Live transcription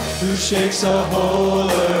who shakes the whole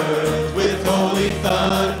earth with holy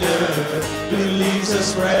thunder, who leaves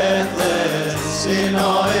us breathless in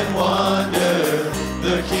awe and wonder,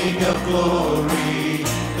 the King of glory,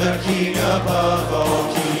 the King above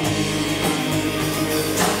all kings.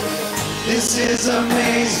 This is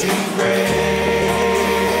amazing grace.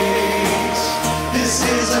 This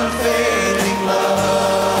is unfailing love,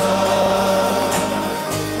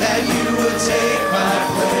 that you would take my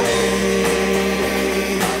place,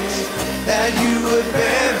 that you would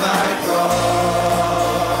bear my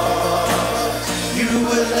cross, you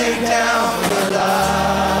would lay down your life,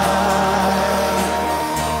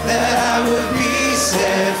 that I would be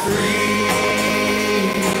set free.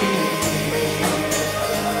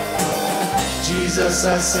 Jesus,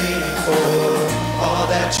 I sing for all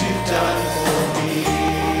that you've done for me.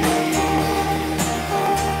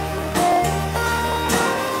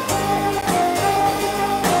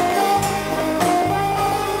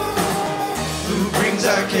 Who brings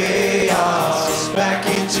our chaos back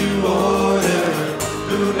into order,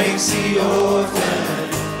 who makes the orphan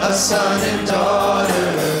a son and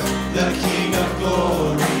daughter, the King of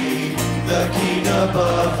glory, the King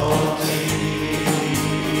above all kings.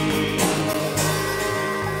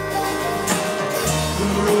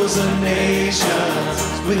 Rules the nations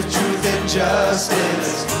with truth and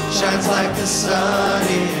justice, shines like the sun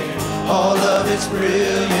in all of its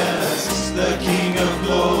brilliance, the King of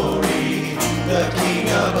glory, the King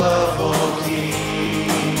above all kings.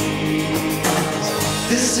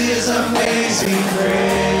 This is amazing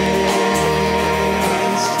grace.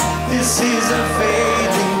 This is a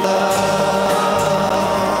failing love,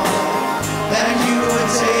 that you would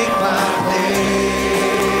take my place,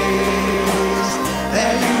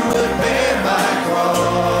 that you would bear my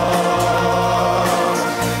cross,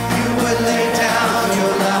 you would lay down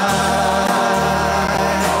your life,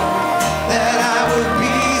 that I would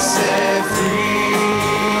be set free.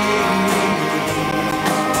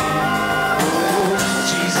 Oh,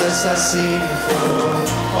 Jesus, I sing for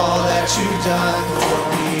all that you've done for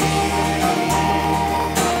me.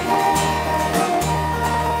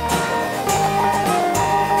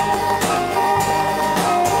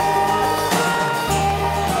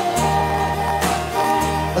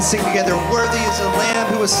 Let's sing together. Worthy is the Lamb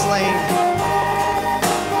who was slain.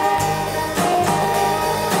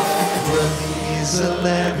 Worthy is the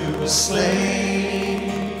Lamb who was slain.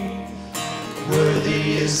 Worthy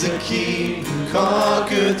is the King who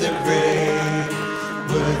conquered the grave.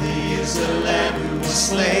 Worthy is the Lamb who was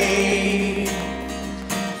slain.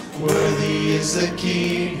 Worthy is the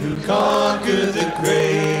King who conquered the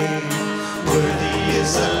grave. Worthy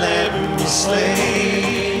is the Lamb who was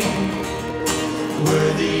slain.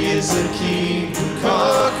 Worthy is the King who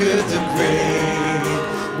conquered the grave.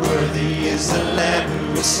 Worthy is the Lamb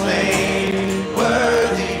who was slain.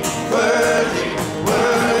 Worthy, worthy,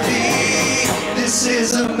 worthy. This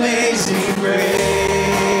is amazing grace.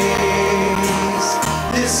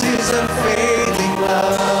 This is unfailing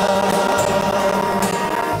love,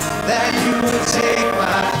 that you would take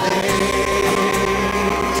my place,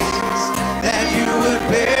 that you would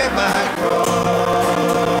bear my cross,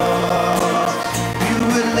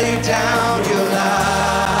 lay down your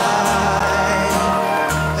life,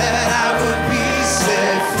 that I would be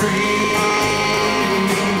set free.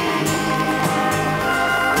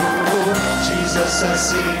 Oh, Jesus, I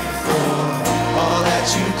sing for all that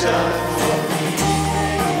you've done for me.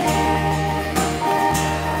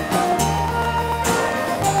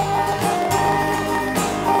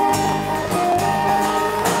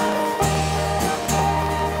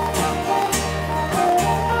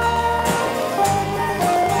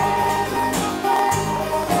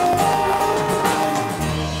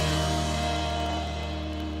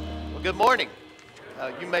 Good morning.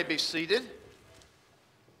 You may be seated.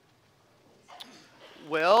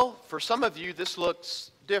 Well, for some of you, this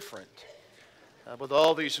looks different with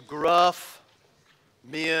all these gruff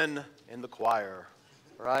men in the choir,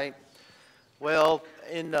 right? Well,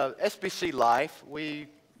 in SBC Life, we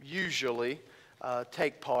usually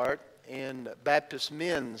take part in Baptist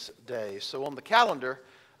Men's Day. So on the calendar,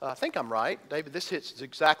 I think I'm right, David, this hits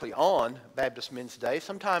exactly on Baptist Men's Day.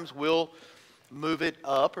 Sometimes we'll move it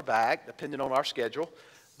up or back, depending on our schedule.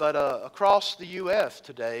 But across the U.S.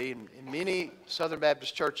 today, in many Southern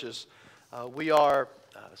Baptist churches, we are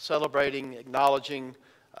celebrating, acknowledging,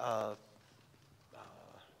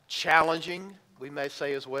 challenging, we may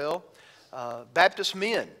say as well, Baptist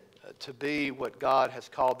men to be what God has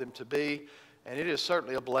called them to be. And it is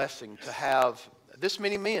certainly a blessing to have this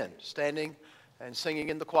many men standing and singing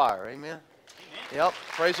in the choir. Amen? Yep,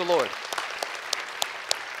 praise the Lord.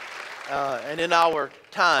 And in our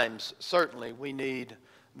times, certainly we need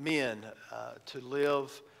men to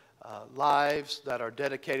live lives that are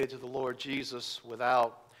dedicated to the Lord Jesus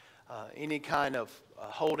without any kind of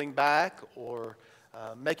holding back or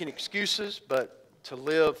making excuses, but to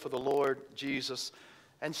live for the Lord Jesus.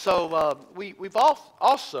 And so we've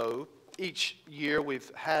also, each year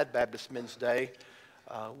we've had Baptist Men's Day,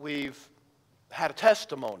 we've had a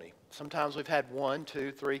testimony. Sometimes we've had 1,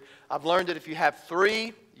 2, 3. I've learned that if you have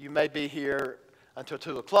 3, you may be here until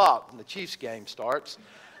 2 o'clock when the Chiefs game starts.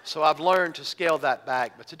 So I've learned to scale that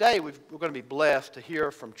back. But today we're going to be blessed to hear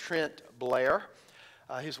from Trent Blair.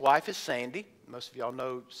 His wife is Sandy. Most of y'all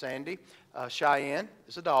know Sandy. Cheyenne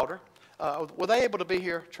is a daughter. Were they able to be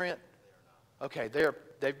here, Trent? Okay,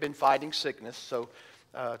 they've been fighting sickness. So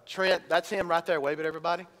Trent, that's him right there. Wave at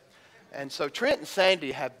everybody. And so Trent and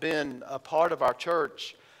Sandy have been a part of our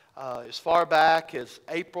church as far back as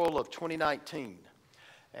April of 2019.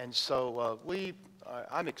 And so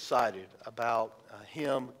I'm excited about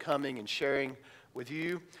him coming and sharing with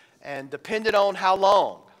you. And depending on how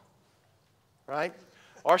long, right,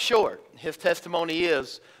 or short, his testimony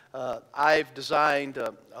is, I've designed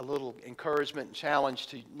a little encouragement and challenge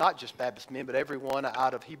to not just Baptist men, but everyone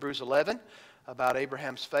out of Hebrews 11 about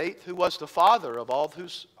Abraham's faith, who was the father of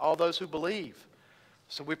all those who believe.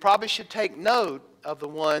 So we probably should take note of the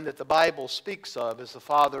one that the Bible speaks of as the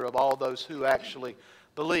father of all those who actually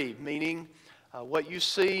believe, meaning what you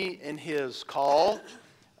see in his call,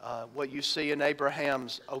 what you see in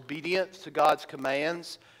Abraham's obedience to God's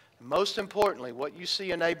commands, and most importantly, what you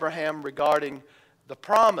see in Abraham regarding the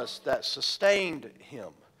promise that sustained him.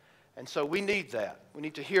 And so we need that. We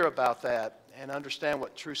need to hear about that and understand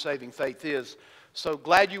what true saving faith is. So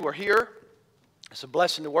glad you were here. It's a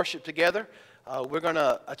blessing to worship together. We're going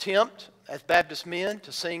to attempt, as Baptist men,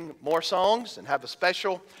 to sing more songs and have a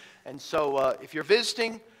special. And so if you're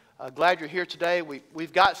visiting, glad you're here today.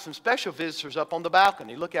 We've got some special visitors up on the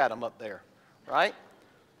balcony. Look at them up there, right?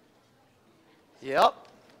 Yep.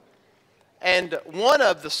 And one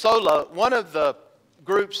of the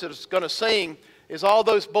groups that is going to sing is all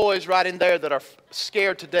those boys right in there that are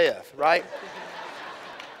scared to death, right?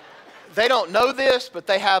 They don't know this, but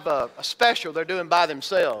they have a special they're doing by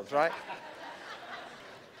themselves, right?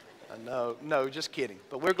 No, just kidding.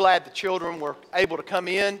 But we're glad the children were able to come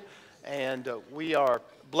in, and we are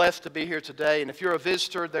blessed to be here today. And if you're a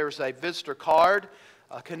visitor, there's a visitor card,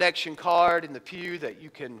 a connection card in the pew that you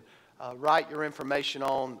can write your information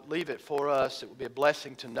on. Leave it for us. It will be a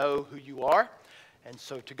blessing to know who you are. And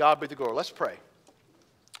so to God be the glory. Let's pray.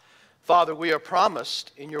 Father, we are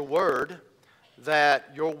promised in your word that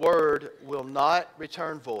your word will not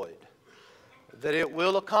return void, that it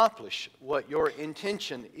will accomplish what your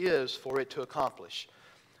intention is for it to accomplish.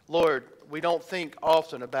 Lord, we don't think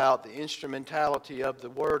often about the instrumentality of the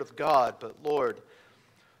Word of God, but Lord,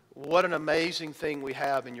 what an amazing thing we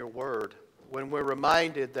have in your Word when we're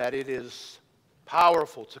reminded that it is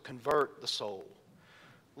powerful to convert the soul.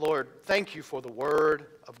 Lord, thank you for the Word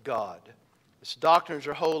of God. Its doctrines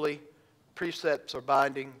are holy, precepts are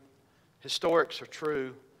binding, historics are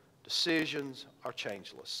true, decisions are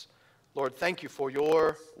changeless. Lord, thank you for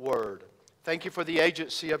your Word. Thank you for the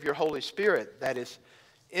agency of your Holy Spirit that is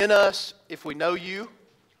in us if we know you,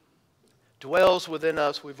 dwells within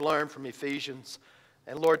us, we've learned from Ephesians.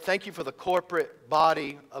 And Lord, thank you for the corporate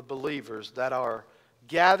body of believers that are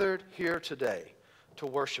gathered here today to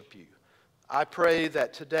worship you. I pray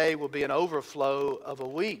that today will be an overflow of a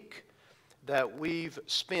week that we've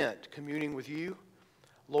spent communing with you.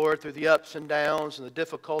 Lord, through the ups and downs and the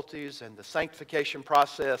difficulties and the sanctification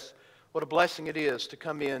process, what a blessing it is to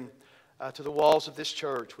come in to the walls of this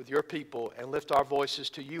church with your people and lift our voices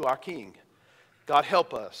to you, our King. God,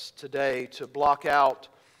 help us today to block out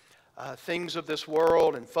things of this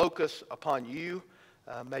world and focus upon you.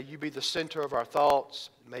 May you be the center of our thoughts.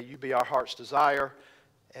 May you be our heart's desire.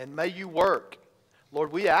 And may you work.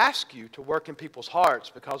 Lord, we ask you to work in people's hearts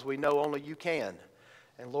because we know only you can.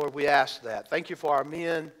 And Lord, we ask that. Thank you for our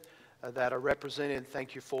men that are represented.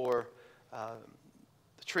 Thank you for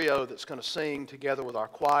the trio that's going to sing together with our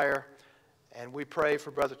choir. And we pray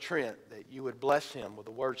for Brother Trent that you would bless him with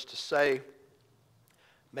the words to say.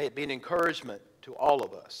 May it be an encouragement to all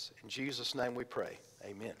of us. In Jesus' name we pray.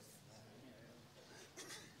 Amen.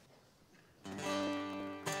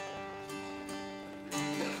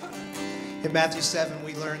 In Matthew 7,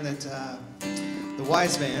 we learn that the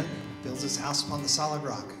wise man builds his house upon the solid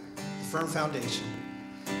rock, the firm foundation.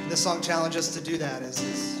 And this song challenges us to do that,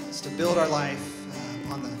 is to build our life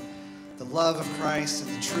upon the love of Christ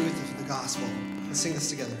and the truth of the gospel. Let's sing this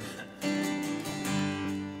together.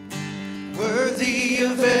 Worthy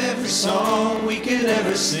of every song we could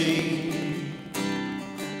ever sing.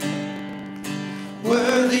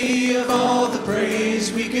 Worthy of all the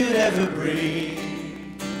praise we could ever bring.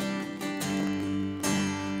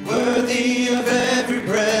 Worthy of every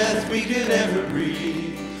breath we could ever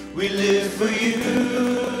breathe. We live for you.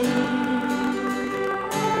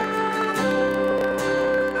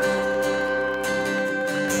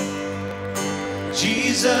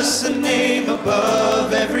 Jesus, the name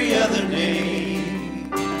above every other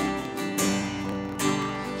name.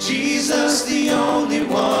 Jesus, the only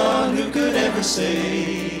one who could ever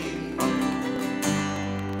save.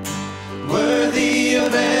 Worthy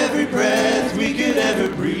of every breath we could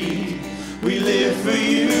ever breathe. We live for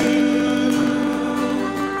you.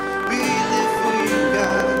 We live for you,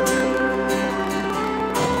 God.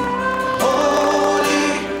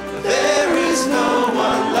 Holy, there is no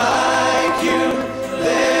one like you.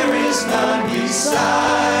 There is none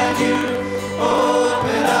beside you.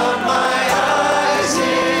 Open up my eyes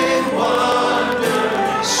in wonder.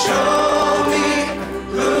 Show me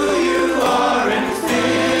who you are and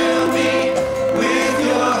fill me with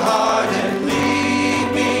your heart and lead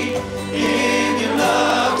me in your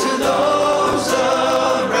love to those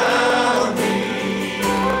around me.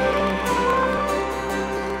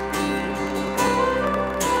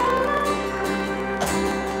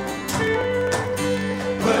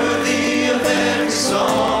 Worthy of every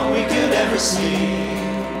song we could ever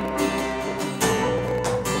sing.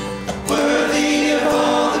 Worthy of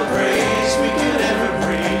all the praise we could ever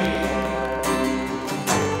bring.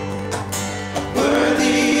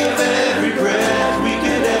 Worthy of every breath we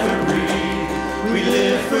could ever breathe. We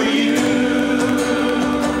live for you.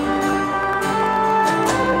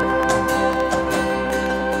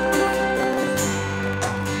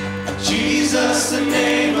 Jesus, the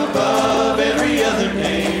name above every other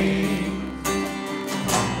name.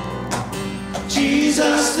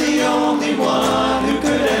 Jesus, the only one who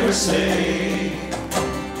could ever save.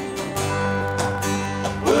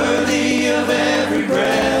 Worthy of every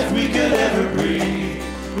breath we could ever breathe.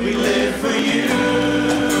 We live for you. We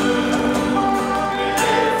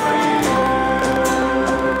live for you.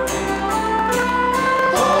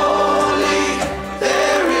 Holy,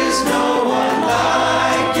 there is no one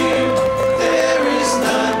like you. There is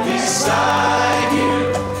none beside you.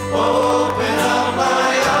 Open up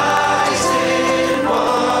my eyes in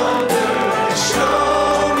wonder.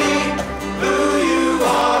 Show me who you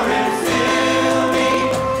are and fill me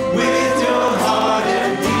with your heart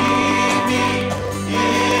and lead me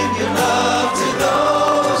in your love to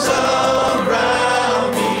those around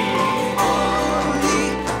me. Holy,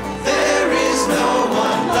 there is no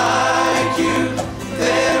one like you.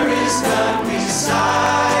 There is none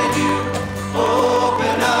beside you.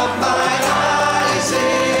 Open up my eyes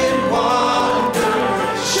in wonder.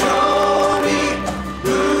 Show me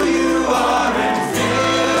who you are and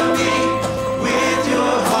fill me with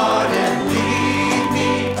your heart and lead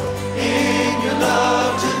me in your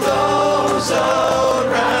love to those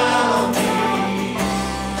around me.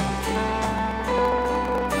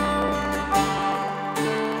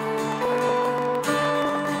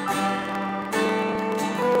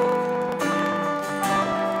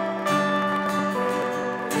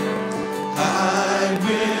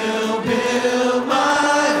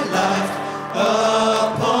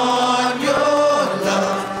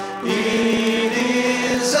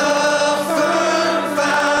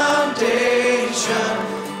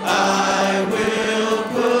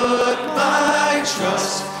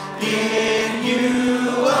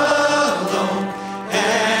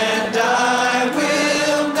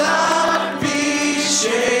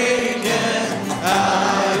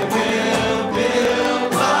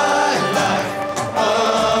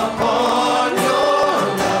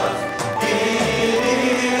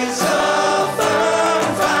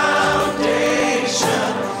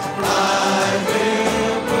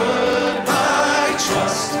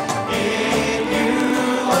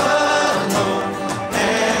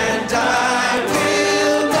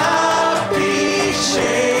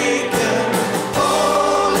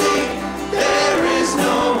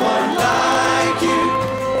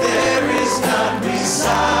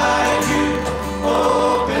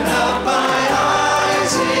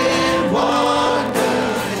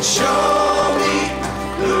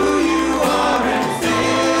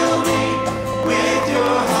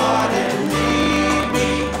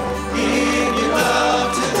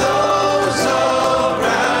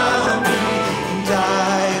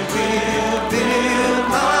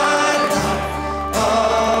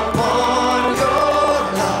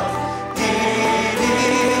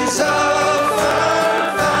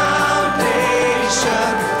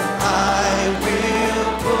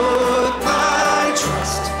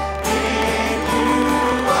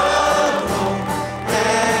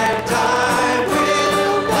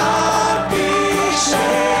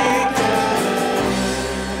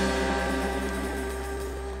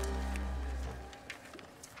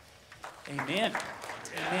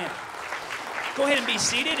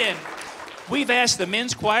 We've asked the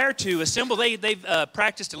men's choir to assemble. They've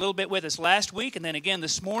practiced a little bit with us last week and then again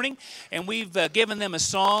this morning, and we've given them a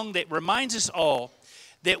song that reminds us all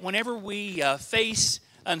that whenever we face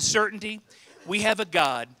uncertainty, we have a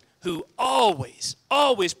God who always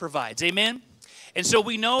provides. Amen? And so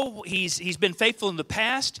we know he's been faithful in the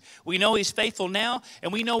past, we know he's faithful now,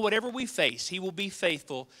 and we know whatever we face, he will be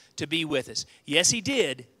faithful to be with us. Yes, he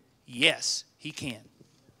did. Yes, he can.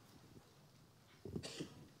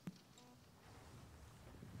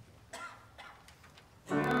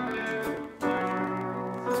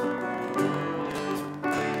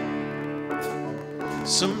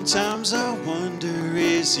 Sometimes I wonder,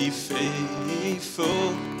 is he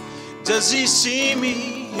faithful? Does he see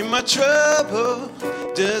me in my trouble?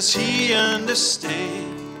 Does he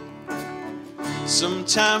understand?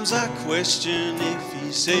 Sometimes I question if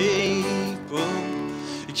he's able.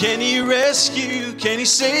 Can he rescue? Can he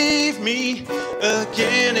save me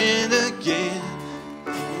again and again?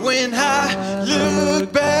 When I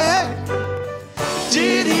look back,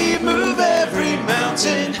 did he move every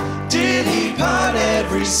mountain? Did he part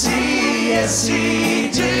every sea? Yes, he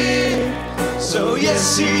did. So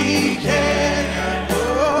yes, he can.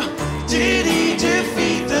 Oh, did he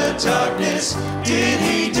defeat the darkness? Did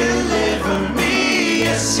he deliver me?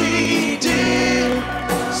 Yes, he did.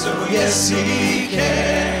 So yes, he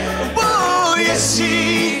can. Oh, yes,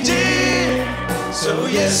 he did. So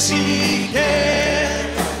yes, he can.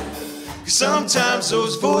 Sometimes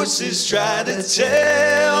those voices try to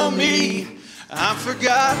tell me I'm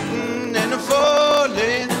forgotten and I'm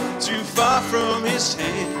falling too far from his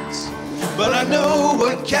hands. But I know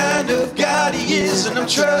what kind of God he is, and I'm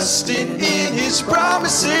trusting in his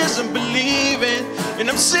promises. I'm believing and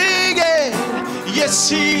I'm singing, yes,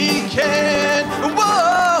 he can.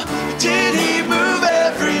 Whoa, did he move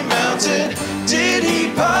every mountain? Did he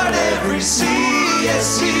part every sea?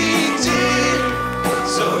 Yes, he did.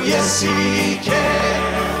 So yes, he can.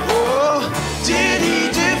 Oh, did he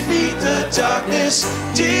defeat the darkness?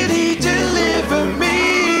 Did he deliver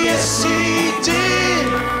me? Yes, he did.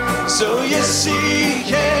 So yes, he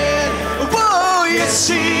can. Whoa, yes,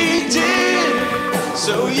 he did.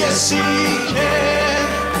 So yes, he can.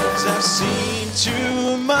 'Cause I've seen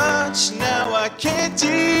too much, now I can't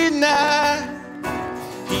deny.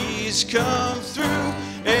 He's come through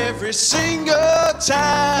every single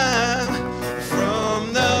time.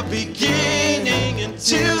 From the beginning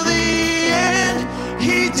until the end,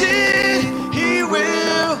 he did, he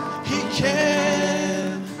will, he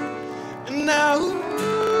can. And now,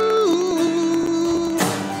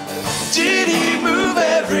 did he move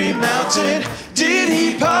every mountain? Did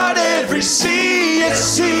he part every sea?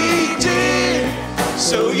 Yes, he did.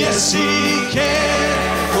 So yes, he can.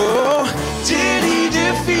 Oh, did he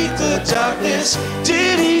defeat the darkness?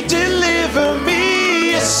 Did he deliver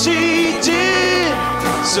me? Yes, he did.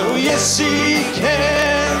 So yes, he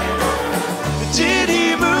can. Did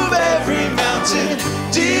he move every mountain?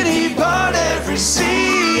 Did he part every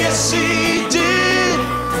sea? Yes, he did.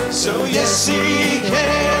 So yes, he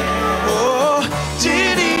can. Oh,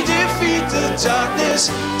 did he defeat the darkness?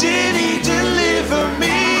 Did he deliver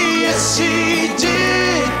me? Yes, he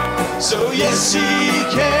did. So yes, he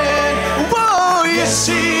can. Whoa, yes,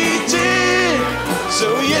 he did.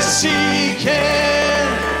 So yes, he can.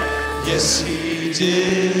 Yes, he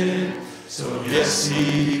did. So yes,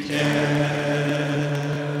 he can.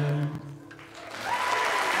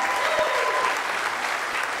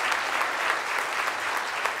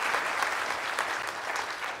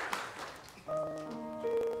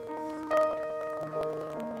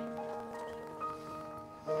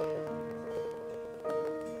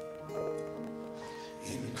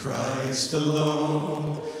 In Christ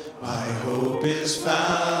alone, my hope is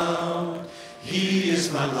found. He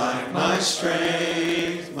is my light, my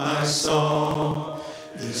strength, my song.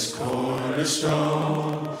 This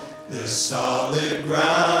cornerstone, this solid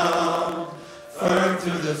ground, firm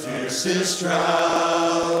through the fiercest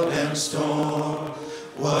drought and storm.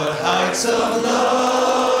 What heights of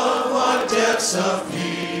love, what depths of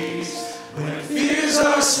peace, when fears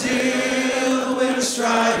are still, when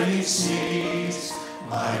striving cease.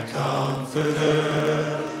 My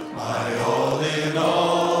comforter, my all in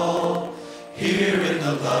all, here in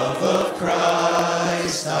the love of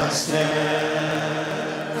Christ I stand.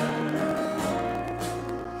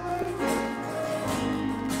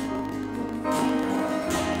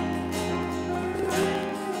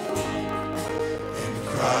 In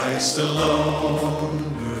Christ alone,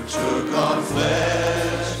 who took on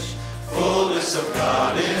flesh, fullness of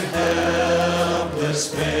God in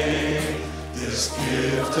helpless pain, this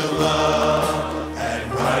gift of love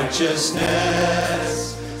and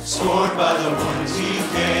righteousness, scorned by the ones he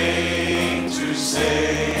came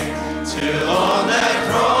saved, till on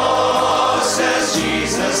that cross as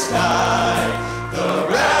Jesus died, the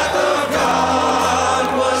wrath of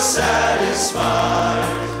God was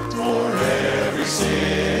satisfied. For every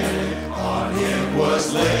sin on him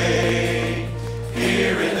was laid,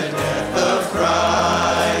 here in the death of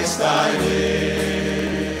Christ I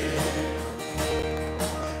live.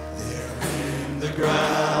 There in the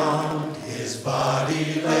ground his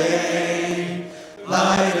body lay,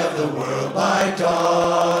 light of the world by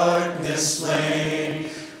darkness slain,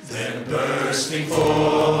 then bursting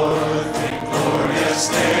forth in glorious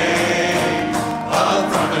day,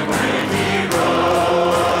 up from the grave he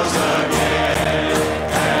rose again.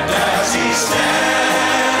 And as he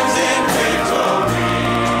stands in victory,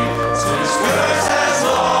 since curse has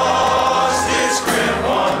lost its grip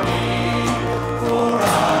on me, for I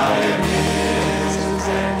am his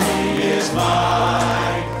and he is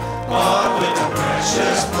mine, bought with the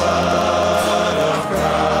precious blood of Christ.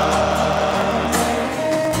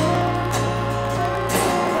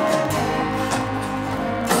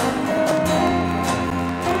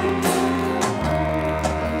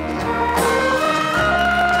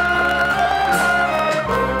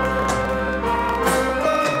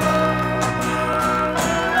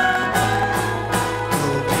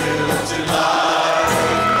 No guilt in life,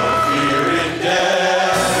 no fear in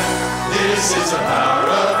death. This is the power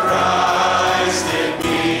of Christ in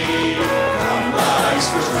me. From life's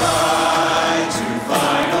first cry to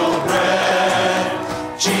final breath,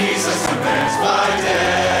 Jesus commands my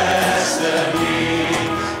destiny.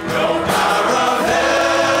 No power of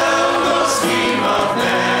hell, no scheme of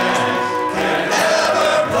man can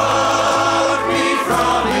ever pluck me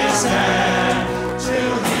from his hand,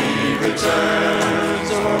 till he returns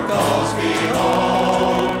or calls me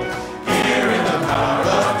home. Here in the power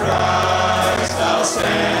of Christ I'll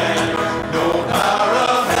stand. No power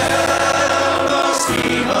of hell, no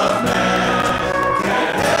scheme of man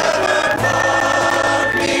can ever pluck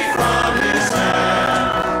me from his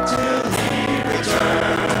hand, till he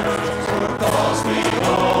returns or calls me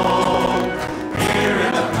home. Here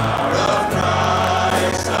in the power of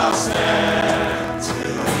Christ I'll stand,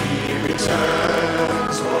 till he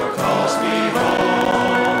returns or calls me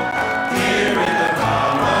home. Here in the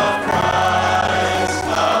power of Christ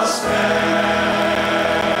I'll stand.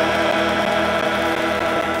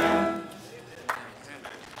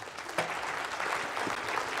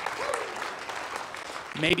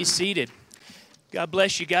 You may be seated. God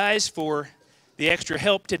bless you guys for the extra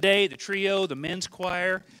help today. The trio, the men's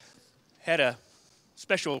choir, had a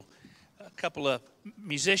special couple of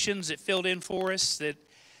musicians that filled in for us. That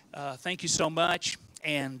thank you so much.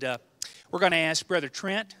 And we're going to ask Brother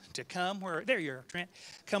Trent to come. There you are, Trent.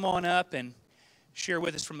 Come on up and share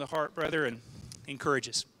with us from the heart, brother, and encourage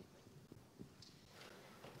us.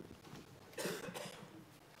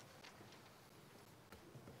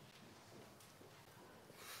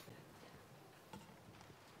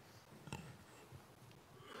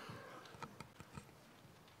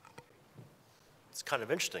 It's kind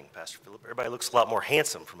of interesting, Pastor Philip. Everybody looks a lot more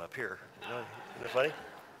handsome from up here. Isn't that funny?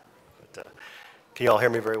 But, can you all hear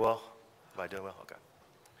me very well? Am I doing well? Okay.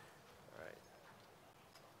 All right.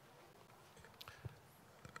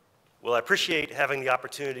 Well, I appreciate having the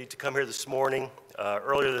opportunity to come here this morning.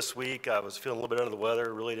 Earlier this week, I was feeling a little bit under the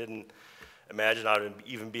weather. Really didn't imagine I would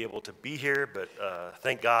even be able to be here, but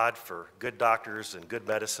thank God for good doctors and good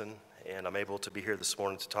medicine, and I'm able to be here this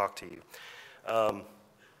morning to talk to you.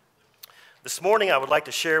 This morning, I would like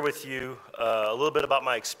to share with you a little bit about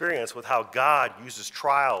my experience with how God uses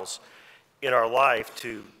trials in our life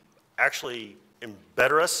to actually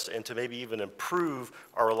better us and to maybe even improve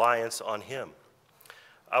our reliance on Him.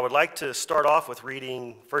 I would like to start off with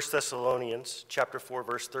reading 1 Thessalonians chapter 4,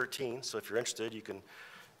 verse 13. So if you're interested, you can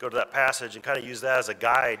go to that passage and kind of use that as a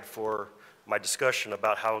guide for my discussion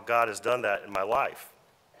about how God has done that in my life.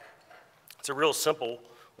 It's a real simple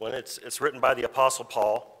one. It's written by the Apostle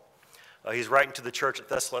Paul. He's writing to the church at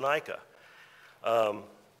Thessalonica.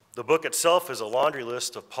 The book itself is a laundry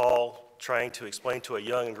list of Paul trying to explain to a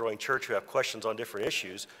young and growing church who have questions on different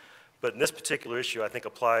issues. But in this particular issue, I think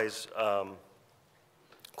applies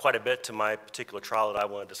quite a bit to my particular trial that I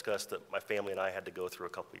want to discuss that my family and I had to go through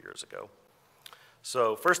a couple of years ago.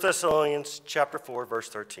 So 1 Thessalonians chapter 4, verse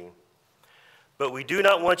 13. But we do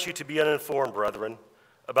not want you to be uninformed, brethren,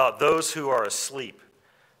 about those who are asleep,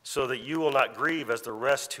 so that you will not grieve as the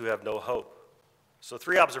rest who have no hope. So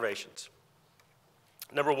 3 observations.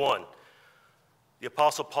 Number 1, the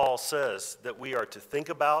Apostle Paul says that we are to think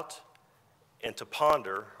about and to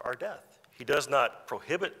ponder our death. He does not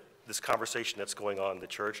prohibit this conversation that's going on in the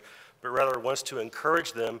church, but rather wants to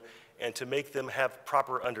encourage them and to make them have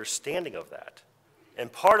proper understanding of that.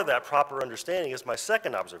 And part of that proper understanding is my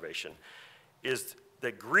second observation, is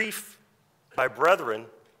that grief by brethren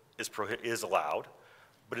is allowed,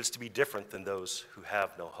 but it's to be different than those who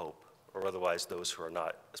have no hope, or otherwise those who are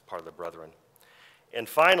not as part of the brethren. And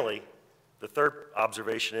finally, the third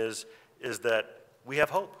observation is that we have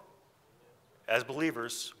hope. As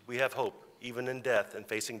believers, we have hope. Even in death and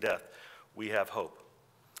facing death, we have hope.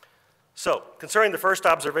 So, concerning the first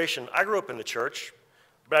observation, I grew up in the church,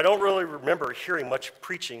 but I don't really remember hearing much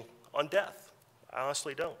preaching on death. I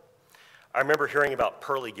honestly don't. I remember hearing about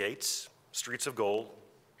pearly gates, streets of gold,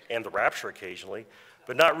 and the rapture occasionally,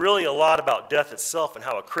 but not really a lot about death itself and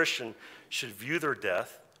how a Christian should view their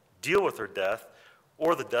death, deal with their death,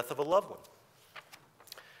 or the death of a loved one.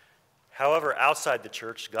 However, outside the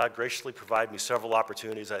church, God graciously provided me several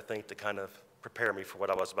opportunities, I think, to kind of prepare me for what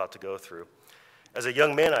I was about to go through. As a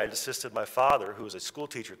young man, I had assisted my father, who was a school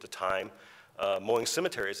teacher at the time, mowing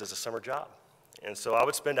cemeteries as a summer job. And so I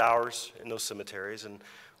would spend hours in those cemeteries, and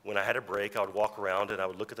when I had a break, I would walk around and I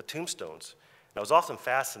would look at the tombstones. And I was often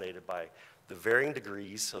fascinated by the varying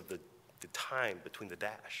degrees of the time between the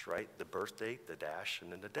dash, right? The birth date, the dash,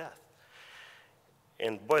 and then the death.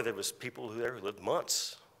 And boy, there was people who lived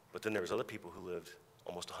months, but then there was other people who lived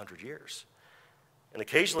almost 100 years. And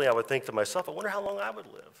occasionally I would think to myself, I wonder how long I would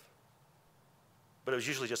live. But it was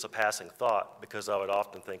usually just a passing thought, because I would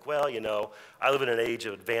often think, well, I live in an age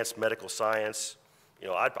of advanced medical science.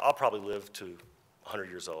 I'll probably live to 100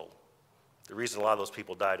 years old. The reason a lot of those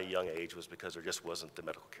people died at a young age was because there just wasn't the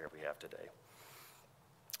medical care we have today.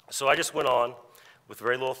 So I just went on with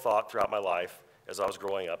very little thought throughout my life as I was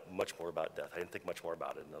growing up, much more about death. I didn't think much more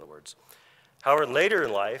about it, in other words. However, later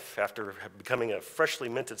in life, after becoming a freshly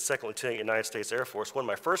minted second lieutenant in the United States Air Force, one of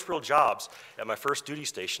my first real jobs at my first duty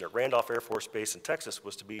station at Randolph Air Force Base in Texas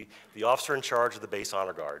was to be the officer in charge of the base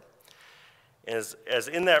honor guard. As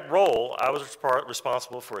in that role, I was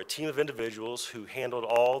responsible for a team of individuals who handled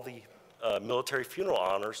all the military funeral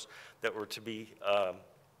honors that were to be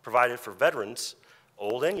provided for veterans,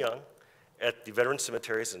 old and young, at the veteran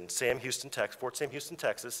cemeteries in Fort Sam Houston,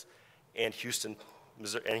 Texas, and Houston,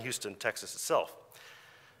 Texas itself.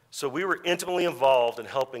 So we were intimately involved in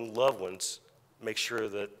helping loved ones make sure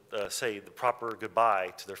that, say the proper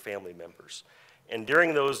goodbye to their family members. And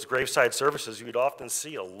during those graveside services, you would often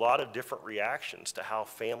see a lot of different reactions to how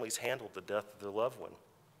families handled the death of their loved one.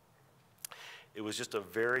 It was just a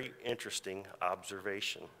very interesting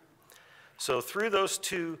observation. So through those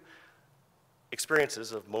two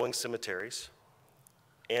experiences of mowing cemeteries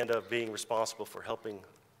and of being responsible for helping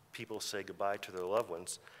people say goodbye to their loved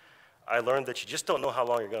ones, I learned that you just don't know how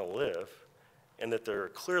long you're going to live, and that there are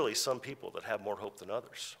clearly some people that have more hope than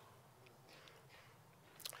others.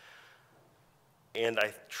 And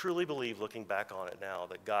I truly believe, looking back on it now,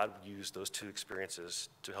 that God used those two experiences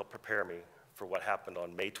to help prepare me for what happened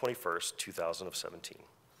on May 21st, 2017.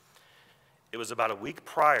 It was about a week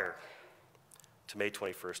prior to May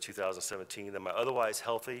 21st, 2017, that my otherwise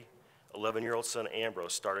healthy 11-year-old son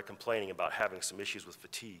Ambrose started complaining about having some issues with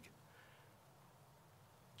fatigue.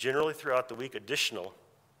 Gradually throughout the week, additional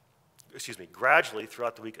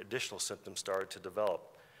symptoms started to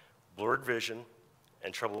develop. Blurred vision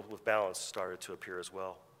and trouble with balance started to appear as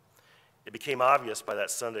well. It became obvious by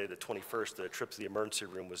that Sunday, the 21st, that a trip to the emergency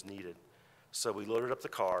room was needed. So we loaded up the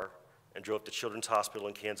car and drove to Children's Hospital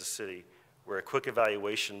in Kansas City, where a quick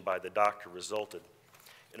evaluation by the doctor resulted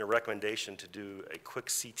in a recommendation to do a quick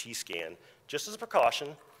CT scan, just as a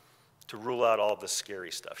precaution, to rule out all the scary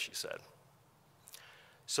stuff, she said.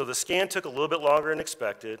 So the scan took a little bit longer than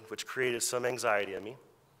expected, which created some anxiety in me,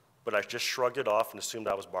 but I just shrugged it off and assumed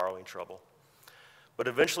I was borrowing trouble. But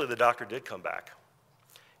eventually the doctor did come back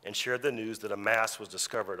and shared the news that a mass was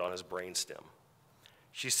discovered on his brainstem.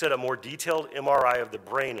 She said a more detailed MRI of the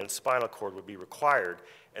brain and spinal cord would be required,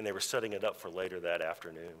 and they were setting it up for later that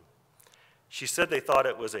afternoon. She said they thought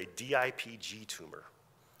it was a DIPG tumor.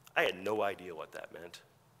 I had no idea what that meant,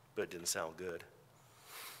 but it didn't sound good.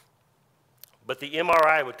 But the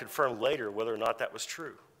MRI would confirm later whether or not that was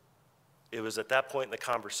true. It was at that point in the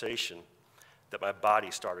conversation that my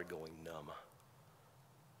body started going numb.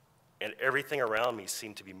 And everything around me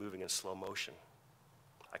seemed to be moving in slow motion.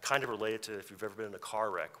 I kind of relate it to if you've ever been in a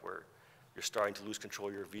car wreck where you're starting to lose control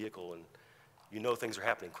of your vehicle and you know things are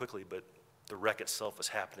happening quickly, but the wreck itself is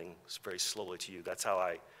happening very slowly to you. That's how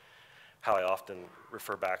I often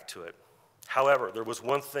refer back to it. However, there was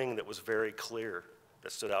one thing that was very clear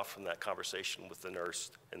that stood out from that conversation with the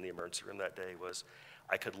nurse in the emergency room that day was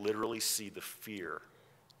I could literally see the fear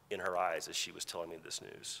in her eyes as she was telling me this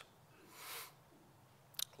news.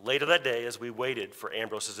 Later that day, as we waited for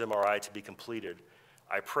Ambrose's MRI to be completed,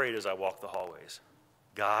 I prayed as I walked the hallways.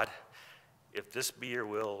 God, if this be your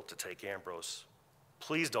will to take Ambrose,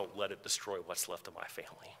 please don't let it destroy what's left of my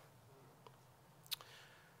family.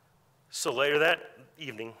 So later that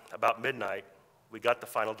evening, about midnight, we got the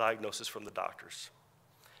final diagnosis from the doctors.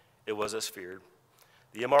 It was as feared.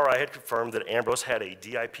 The MRI had confirmed that Ambrose had a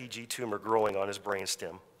DIPG tumor growing on his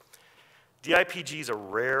brainstem. DIPG is a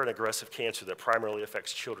rare and aggressive cancer that primarily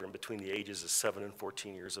affects children between the ages of 7 and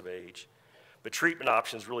 14 years of age. But treatment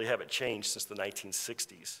options really haven't changed since the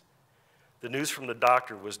 1960s. The news from the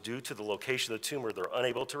doctor was due to the location of the tumor, they're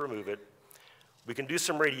unable to remove it. We can do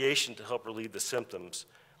some radiation to help relieve the symptoms,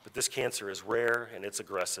 but this cancer is rare and it's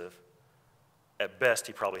aggressive. At best,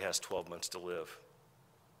 he probably has 12 months to live.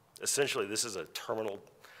 Essentially, this is determined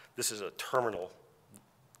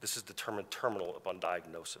terminal upon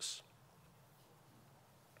diagnosis.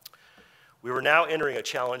 We were now entering a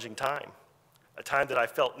challenging time, a time that I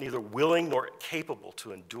felt neither willing nor capable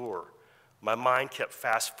to endure. My mind kept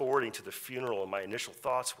fast forwarding to the funeral, and my initial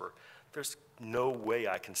thoughts were, there's no way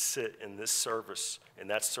I can sit in that service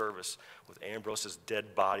with Ambrose's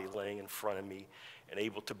dead body laying in front of me and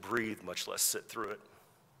able to breathe, much less sit through it.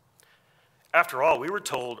 After all, we were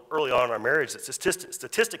told early on in our marriage that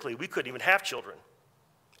statistically we couldn't even have children.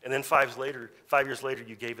 And then 5 years later,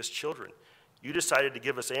 you gave us children. You decided to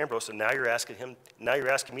give us Ambrose, and now you're asking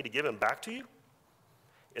me to give him back to you?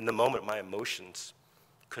 In the moment, my emotions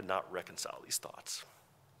could not reconcile these thoughts.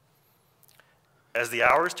 As the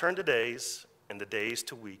hours turned to days and the days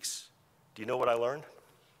to weeks, do you know what I learned?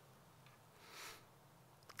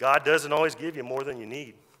 God doesn't always give you more than you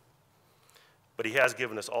need, but he has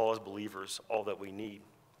given us all as believers all that we need.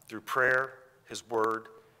 Through prayer, his word,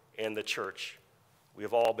 and the church, we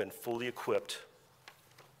have all been fully equipped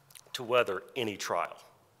to weather any trial.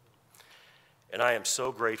 And I am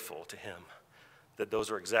so grateful to him that those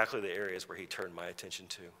are exactly the areas where he turned my attention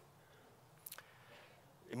to.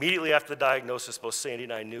 Immediately after the diagnosis, both Sandy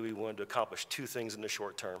and I knew we wanted to accomplish 2 things in the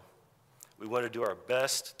short term. We wanted to do our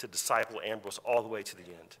best to disciple Ambrose all the way to the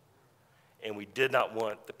end. And we did not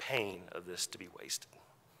want the pain of this to be wasted.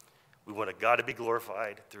 We wanted God to be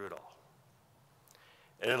glorified through it all.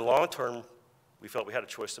 And in the long term, we felt we had a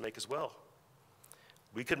choice to make as well.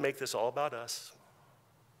 We could make this all about us,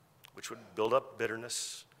 which would build up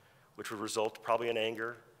bitterness, which would result probably in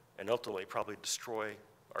anger, and ultimately probably destroy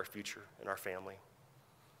our future and our family.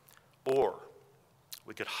 Or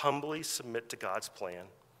we could humbly submit to God's plan,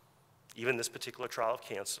 even this particular trial of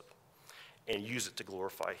cancer, and use it to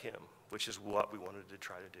glorify him, which is what we wanted to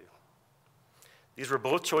try to do. These were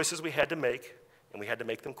both choices we had to make, and we had to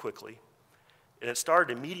make them quickly. And it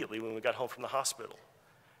started immediately when we got home from the hospital.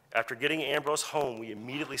 After getting Ambrose home, we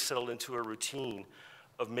immediately settled into a routine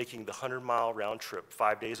of making the 100-mile round trip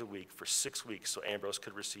 5 days a week for 6 weeks so Ambrose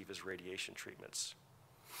could receive his radiation treatments.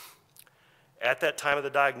 At that time of the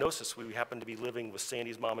diagnosis, we happened to be living with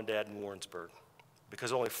Sandy's mom and dad in Warrensburg,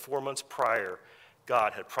 because only 4 months prior,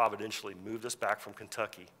 God had providentially moved us back from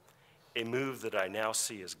Kentucky, a move that I now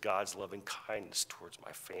see as God's loving kindness towards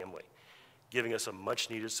my family, giving us a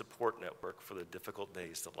much-needed support network for the difficult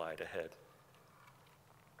days that lied ahead.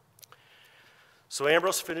 So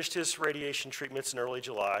Ambrose finished his radiation treatments in early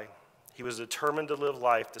July. He was determined to live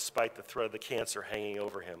life despite the threat of the cancer hanging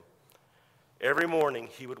over him. Every morning,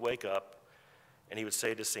 he would wake up and he would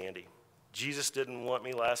say to Sandy, Jesus didn't want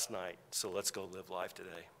me last night, so let's go live life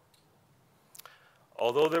today.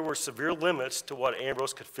 Although there were severe limits to what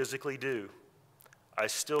Ambrose could physically do, I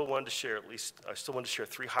still wanted to share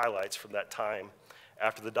 3 highlights from that time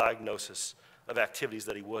after the diagnosis of activities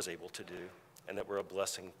that he was able to do and that were a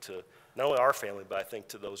blessing to not only our family, but I think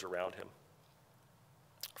to those around him.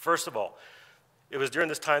 First of all, it was during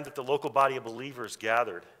this time that the local body of believers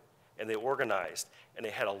gathered and they organized, and they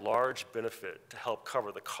had a large benefit to help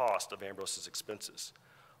cover the cost of Ambrose's expenses.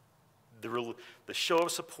 The show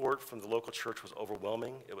of support from the local church was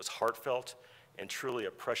overwhelming. It was heartfelt and truly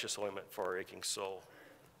a precious ointment for our aching soul.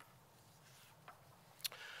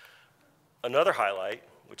 Another highlight,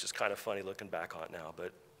 which is kind of funny looking back on it now,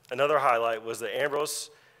 but another highlight was that Ambrose,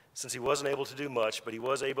 since he wasn't able to do much, but he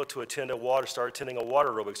was able to start attending a water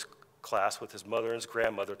aerobics class with his mother and his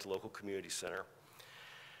grandmother at the local community center.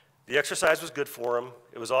 The exercise was good for him.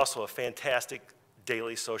 It was also a fantastic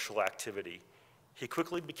daily social activity. He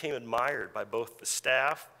quickly became admired by both the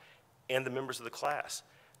staff and the members of the class.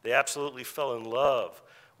 They absolutely fell in love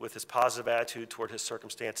with his positive attitude toward his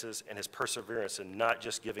circumstances and his perseverance in not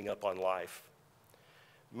just giving up on life.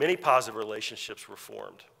 Many positive relationships were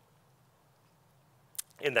formed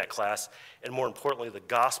in that class, and more importantly, the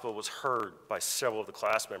gospel was heard by several of the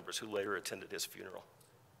class members who later attended his funeral.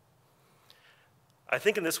 I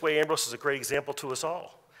think in this way, Ambrose is a great example to us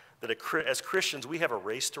all, that as Christians, we have a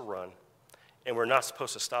race to run, And we're not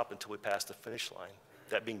supposed to stop until we pass the finish line,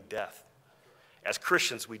 that being death. As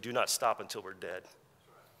Christians, we do not stop until we're dead.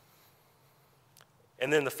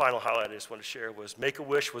 And then the final highlight I just want to share was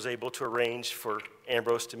Make-A-Wish was able to arrange for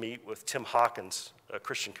Ambrose to meet with Tim Hawkins, a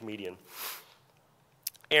Christian comedian.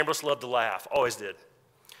 Ambrose loved to laugh, always did.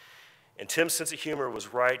 And Tim's sense of humor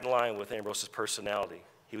was right in line with Ambrose's personality.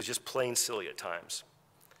 He was just plain silly at times.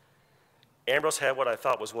 Ambrose had what I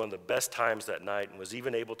thought was one of the best times that night and was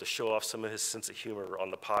even able to show off some of his sense of humor on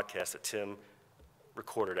the podcast that Tim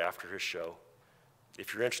recorded after his show.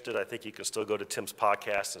 If you're interested, I think you can still go to Tim's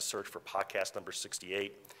podcast and search for podcast number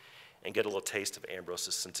 68 and get a little taste of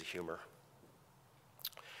Ambrose's sense of humor.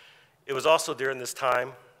 It was also during this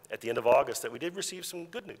time, at the end of August, that we did receive some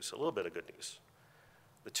good news, a little bit of good news.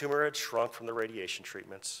 The tumor had shrunk from the radiation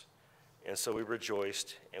treatments, and so we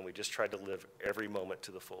rejoiced, and we just tried to live every moment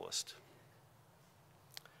to the fullest.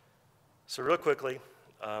 So real quickly,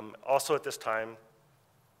 also at this time,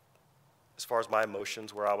 as far as my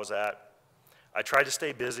emotions, where I was at, I tried to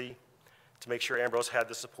stay busy to make sure Ambrose had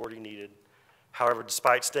the support he needed. However,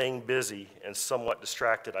 despite staying busy and somewhat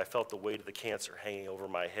distracted, I felt the weight of the cancer hanging over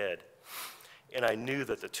my head. And I knew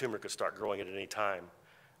that the tumor could start growing at any time.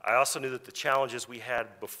 I also knew that the challenges we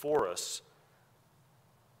had before us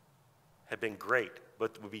had been great,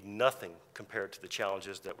 but would be nothing compared to the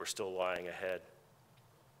challenges that were still lying ahead.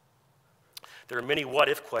 There are many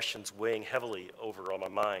what-if questions weighing heavily over on my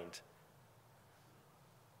mind.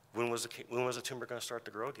 When was the tumor going to start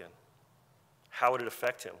to grow again? How would it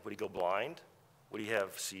affect him? Would he go blind? Would he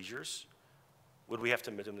have seizures? Would we have to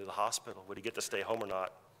admit him to the hospital? Would he get to stay home or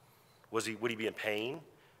not? Would he be in pain?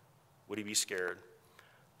 Would he be scared?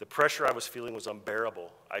 The pressure I was feeling was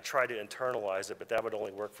unbearable. I tried to internalize it, but that would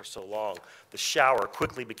only work for so long. The shower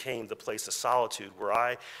quickly became the place of solitude where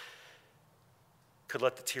I could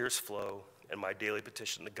let the tears flow, and my daily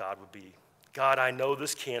petition to God would be, God, I know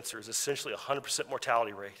this cancer is essentially a 100%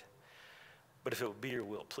 mortality rate, but if it would be your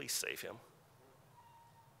will, please save him.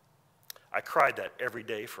 I cried that every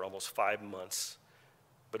day for almost 5 months,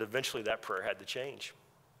 but eventually that prayer had to change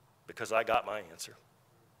because I got my answer.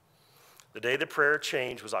 The day the prayer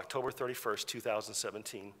changed was October 31st,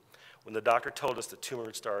 2017, when the doctor told us the tumor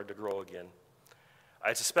had started to grow again. I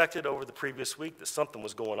had suspected over the previous week that something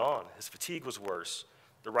was going on. His fatigue was worse.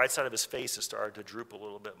 The right side of his face had started to droop a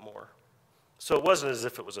little bit more. So it wasn't as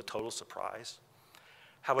if it was a total surprise.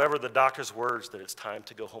 However, the doctor's words that it's time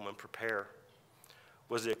to go home and prepare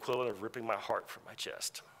was the equivalent of ripping my heart from my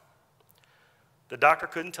chest. The doctor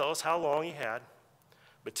couldn't tell us how long he had,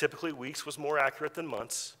 but typically weeks was more accurate than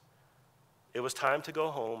months. It was time to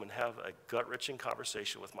go home and have a gut-wrenching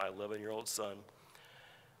conversation with my 11-year-old son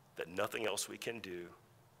that nothing else we can do,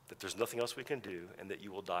 that there's nothing else we can do, and that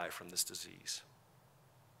you will die from this disease.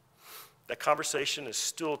 That conversation is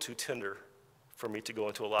still too tender for me to go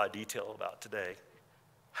into a lot of detail about today.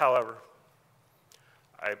 However,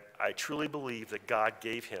 I truly believe that God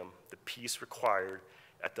gave him the peace required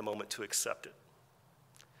at the moment to accept it.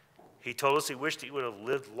 He told us he wished he would have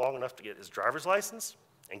lived long enough to get his driver's license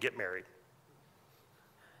and get married.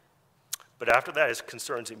 But after that, his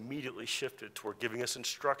concerns immediately shifted toward giving us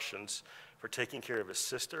instructions for taking care of his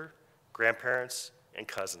sister, grandparents, and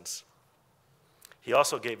cousins. He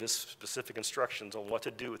also gave us specific instructions on what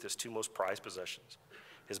to do with his two most prized possessions,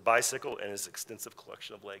 his bicycle and his extensive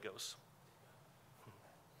collection of Legos.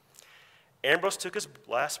 Ambrose took his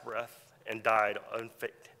last breath and died in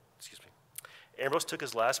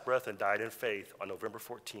faith on November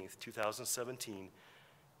 14th, 2017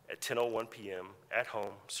 at 10:01 p.m. at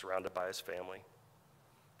home, surrounded by his family.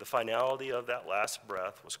 The finality of that last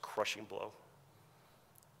breath was a crushing blow.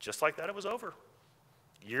 Just like that, it was over.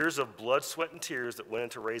 Years of blood, sweat, and tears that went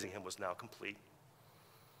into raising him was now complete.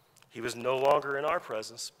 He was no longer in our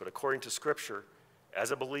presence, but according to Scripture, as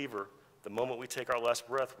a believer, the moment we take our last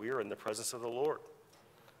breath, we are in the presence of the Lord.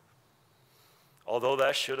 Although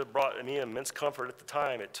that should have brought me immense comfort at the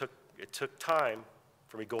time, it took time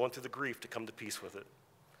for me going through the grief to come to peace with it.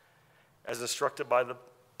 As instructed by the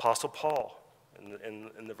Apostle Paul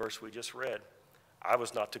in the verse we just read, I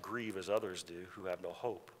was not to grieve as others do who have no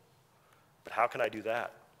hope. But how can I do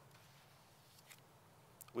that?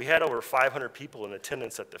 We had over 500 people in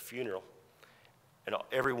attendance at the funeral, and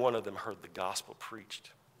every one of them heard the gospel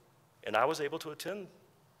preached. And I was able to attend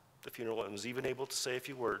the funeral and was even able to say a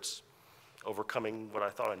few words, overcoming what I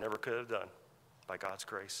thought I never could have done by God's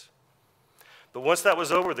grace. But once that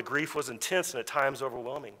was over, the grief was intense and at times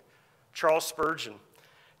overwhelming. Charles Spurgeon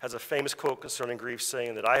has a famous quote concerning grief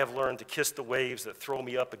saying that I have learned to kiss the waves that throw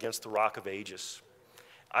me up against the rock of ages.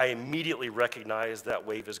 I immediately recognized that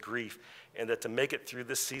wave as grief, and that to make it through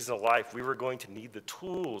this season of life, we were going to need the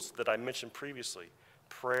tools that I mentioned previously: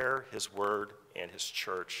 prayer, his word, and his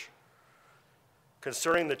church.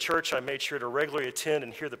 Concerning the church, I made sure to regularly attend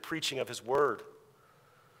and hear the preaching of his word.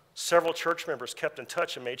 Several church members kept in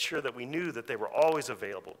touch and made sure that we knew that they were always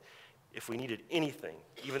available if we needed anything,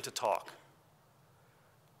 even to talk.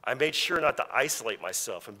 I made sure not to isolate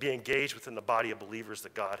myself and be engaged within the body of believers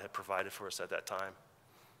that God had provided for us at that time.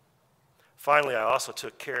 Finally,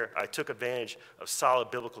 I took advantage of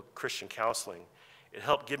solid biblical Christian counseling. It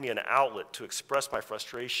helped give me an outlet to express my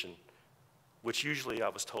frustration, which usually I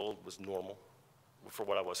was told was normal for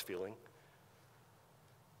what I was feeling.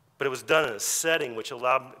 But it was done in a setting which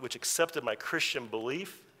accepted my Christian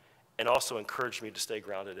belief and also encouraged me to stay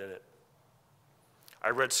grounded in it. I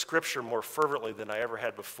read Scripture more fervently than I ever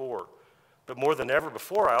had before, but more than ever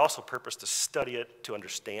before, I also purposed to study it, to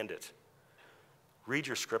understand it. Read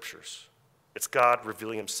your Scriptures. It's God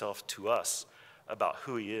revealing himself to us about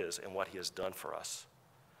who he is and what he has done for us.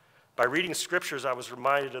 By reading Scriptures, I was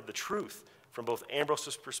reminded of the truth from both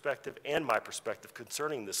Ambrose's perspective and my perspective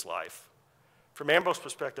concerning this life. From Ambrose's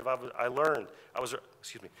perspective, I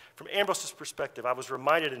was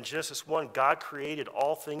reminded in Genesis 1, God created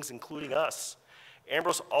all things, including us.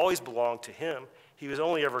 Ambrose always belonged to him. He was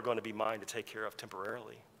only ever going to be mine to take care of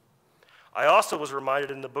temporarily. I also was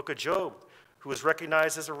reminded in the book of Job, who was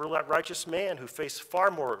recognized as a righteous man who faced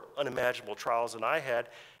far more unimaginable trials than I had,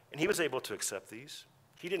 and he was able to accept these.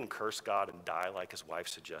 He didn't curse God and die like his wife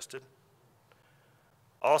suggested.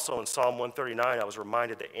 Also in Psalm 139, I was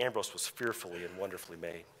reminded that Ambrose was fearfully and wonderfully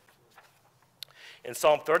made. In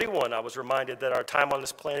Psalm 31, I was reminded that our time on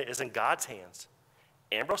this planet is in God's hands.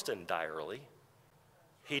 Ambrose didn't die early.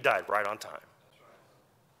 He died right on time.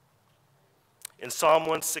 In Psalm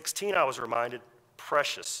 116, I was reminded,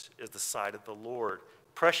 precious is the sight of the Lord.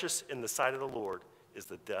 Precious in the sight of the Lord is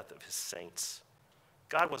the death of his saints.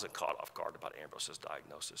 God wasn't caught off guard about Ambrose's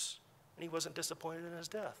diagnosis, and he wasn't disappointed in his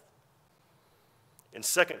death. In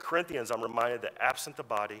 2 Corinthians, I'm reminded that absent the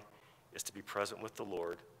body is to be present with the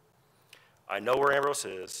Lord. I know where Ambrose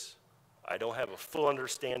is. I don't have a full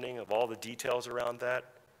understanding of all the details around that,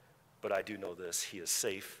 but I do know this: he is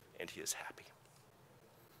safe and he is happy.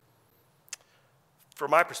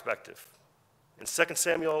 From my perspective, in 2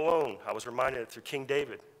 Samuel alone, I was reminded through King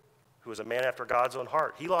David, who was a man after God's own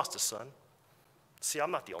heart. He lost a son. See, I'm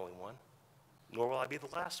not the only one, nor will I be the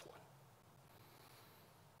last one.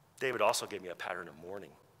 David also gave me a pattern of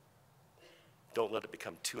mourning. Don't let it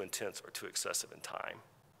become too intense or too excessive in time,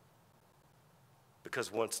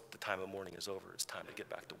 because once the time of mourning is over, it's time to get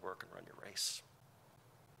back to work and run your race.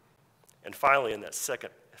 And finally, in that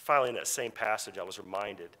same passage, I was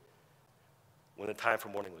reminded, when the time for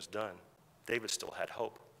mourning was done, David still had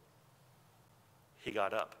hope. He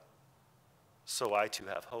got up. So I too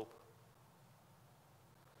have hope.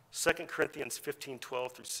 2 Corinthians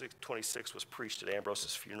 15:12 through 26 was preached at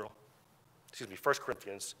Ambrose's funeral. 1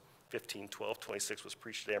 Corinthians 15:12, 26 was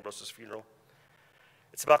preached at Ambrose's funeral.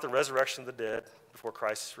 It's about the resurrection of the dead before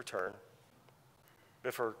Christ's return.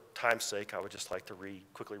 But for time's sake, I would just like to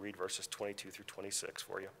quickly read verses 22 through 26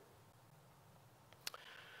 for you.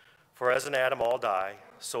 For as in Adam all die,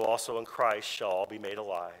 so also in Christ shall all be made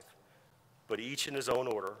alive. But each in his own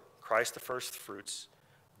order, Christ the first fruits,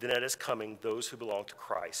 then at his coming, those who belong to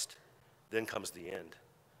Christ. Then comes the end,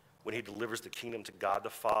 when he delivers the kingdom to God the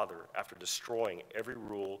Father after destroying every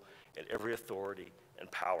rule and every authority and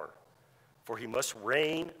power. For he must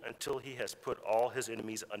reign until he has put all his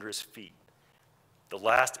enemies under his feet. The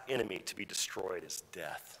last enemy to be destroyed is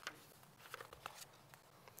death.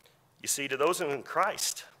 You see, to those in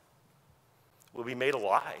Christ will be made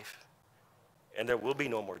alive, and there will be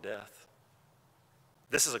no more death.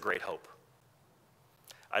 This is a great hope.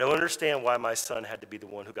 I don't understand why my son had to be the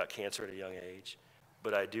one who got cancer at a young age,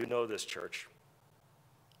 but I do know this, church.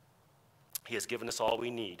 He has given us all we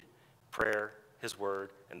need: prayer, his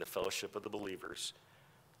word, and the fellowship of the believers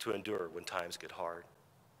to endure when times get hard.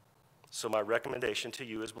 So my recommendation to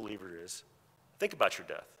you as believers is, think about your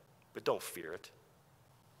death, but don't fear it.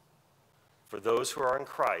 For those who are in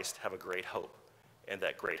Christ have a great hope, and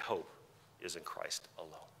that great hope is in Christ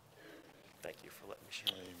alone. Thank you for letting me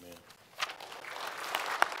share. Amen.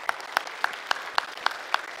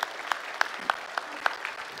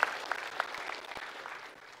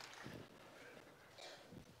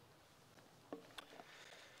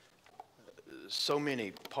 So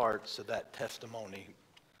many parts of that testimony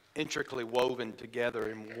intricately woven together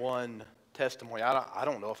in one testimony. I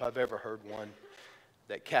don't know if I've ever heard one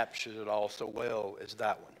that captures it all so well as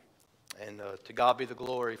that one. And to God be the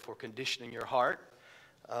glory for conditioning your heart.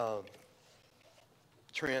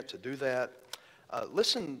 Trent to do that.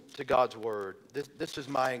 Listen to God's word. This is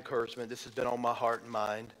my encouragement. This has been on my heart and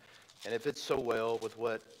mind. And if it's so well with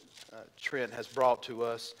what Trent has brought to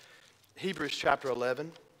us, Hebrews chapter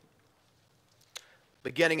 11,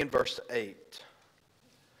 beginning in verse 8.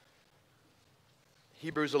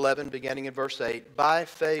 Hebrews 11, beginning in verse 8. By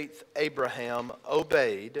faith, Abraham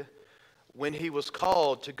obeyed when he was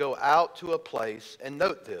called to go out to a place, and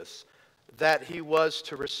note this, that he was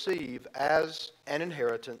to receive as an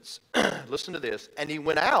inheritance. Listen to this. And he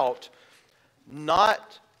went out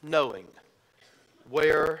not knowing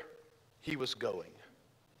where he was going.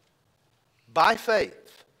 By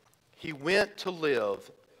faith, he went to live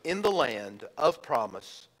in the land of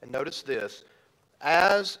promise. And notice this,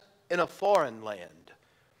 as in a foreign land.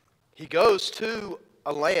 He goes to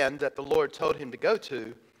a land that the Lord told him to go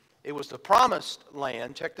to. It was the promised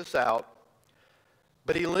land. Check this out.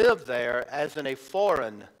 But he lived there as in a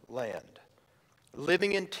foreign land,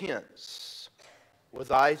 living in tents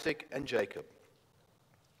with Isaac and Jacob,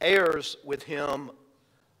 heirs with him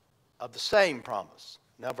of the same promise.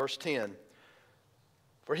 Now verse 10.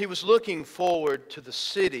 For he was looking forward to the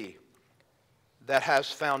city that has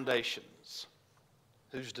foundations,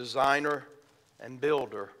 whose designer and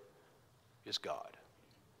builder is God.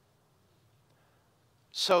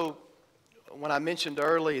 So when I mentioned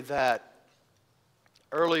earlier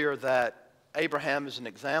that Abraham is an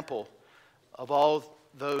example of all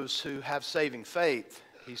those who have saving faith,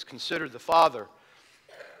 he's considered the father,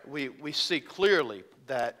 we see clearly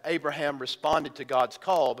that Abraham responded to God's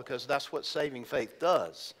call, because that's what saving faith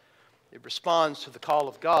does. It responds to the call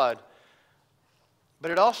of God,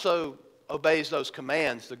 but it also obeys those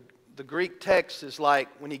commands. The Greek text is like,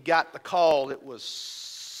 when he got the call, it was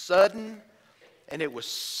sudden and it was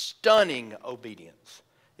stunning obedience.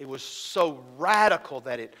 It was so radical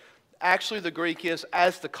that it, actually the Greek is,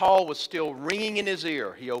 as the call was still ringing in his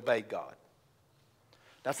ear, he obeyed God.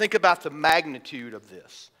 Now think about the magnitude of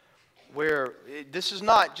this, where this is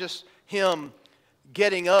not just him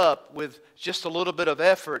getting up with just a little bit of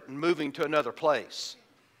effort and moving to another place.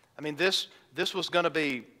 I mean, this was going to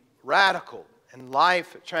be radical and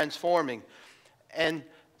life transforming. And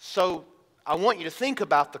so I want you to think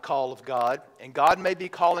about the call of God, and God may be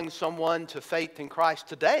calling someone to faith in Christ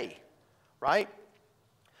today, right?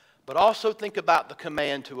 But also think about the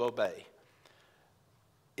command to obey.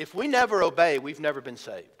 If we never obey, we've never been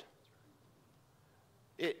saved.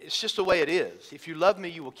 It's just the way it is. If you love me,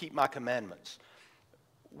 you will keep my commandments.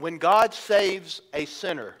 When God saves a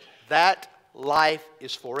sinner, that life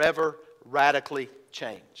is forever radically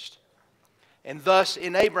changed. And thus,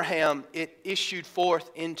 in Abraham, it issued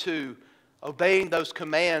forth into obeying those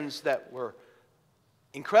commands that were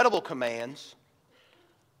incredible commands,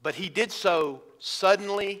 but he did so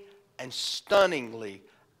suddenly and stunningly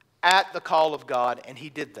at the call of God, and he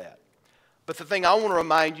did that. But the thing I want to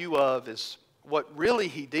remind you of is what really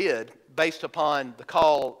he did, based upon the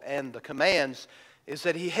call and the commands, is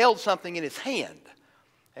that he held something in his hand.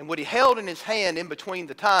 And what he held in his hand in between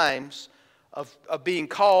the times of being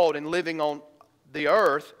called and living on the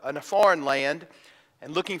earth in a foreign land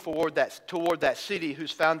and looking toward that city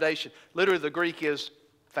whose foundation, literally the Greek is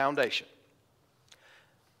foundation.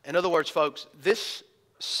 In other words, folks, this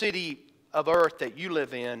city of earth that you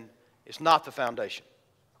live in is not the foundation.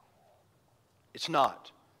 It's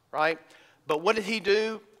not, right? But what did he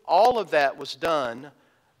do? All of that was done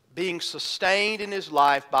being sustained in his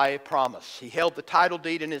life by a promise. He held the title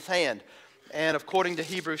deed in his hand. And according to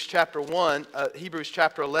Hebrews chapter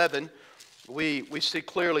 11, we see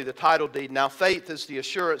clearly the title deed. Now, faith is the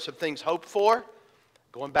assurance of things hoped for.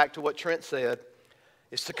 Going back to what Trent said,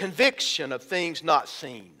 it's the conviction of things not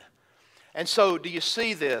seen. And so, do you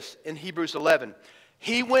see this in Hebrews 11?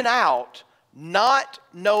 He went out not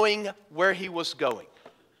knowing where he was going.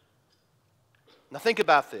 Now, think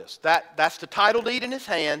about this. That's the title deed in his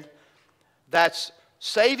hand. That's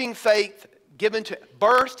saving faith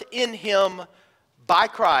birthed in him by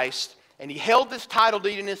Christ. And he held this title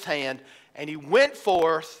deed in his hand, and he went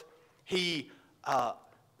forth. He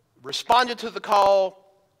responded to the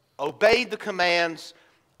call, obeyed the commands,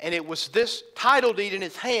 and it was this title deed in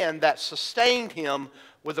his hand that sustained him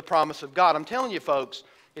with the promise of God. I'm telling you, folks,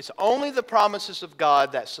 it's only the promises of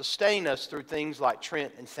God that sustain us through things like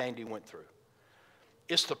Trent and Sandy went through.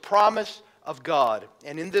 It's the promise of God.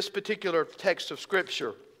 And in this particular text of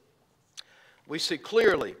Scripture, we see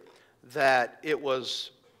clearly that it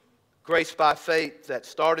was grace by faith that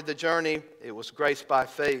started the journey. It was grace by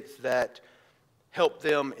faith that helped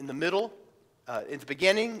them in the middle, in the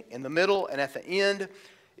beginning, in the middle, and at the end.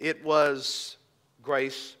 It was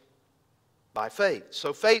grace by faith.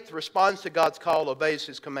 So faith responds to God's call, obeys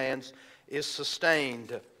His commands. is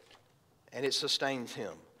sustained, and it sustains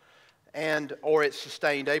him. Or it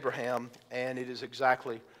sustained Abraham, and it is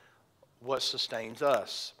exactly what sustains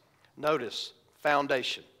us. Notice,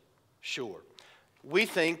 foundation, sure. We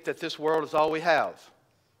think that this world is all we have,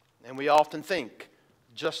 and we often think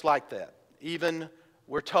just like that. Even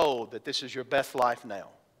we're told that this is your best life now.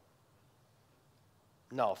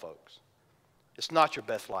 No, folks. It's not your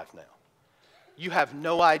best life now. You have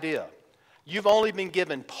no idea. You've only been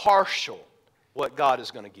given partial what God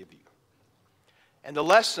is going to give you. And the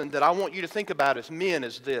lesson that I want you to think about as men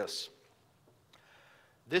is this.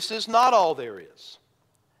 This is not all there is.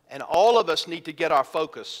 And all of us need to get our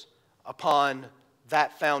focus upon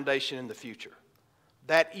that foundation in the future.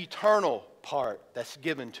 That eternal part that's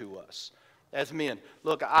given to us as men.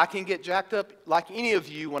 Look, I can get jacked up like any of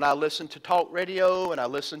you when I listen to talk radio and I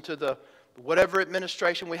listen to the whatever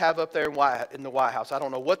administration we have up there in the White House. I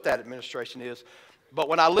don't know what that administration is, but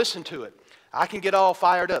when I listen to it, I can get all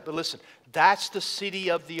fired up. But listen, that's the city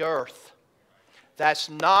of the earth. That's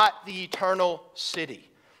not the eternal city.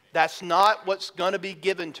 That's not what's going to be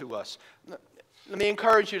given to us. Let me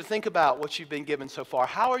encourage you to think about what you've been given so far.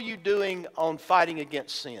 How are you doing on fighting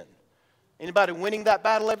against sin? Anybody winning that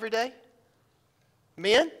battle every day?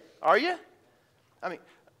 Men, are you?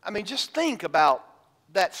 I mean, just think about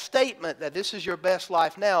that statement that this is your best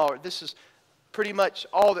life now, or this is pretty much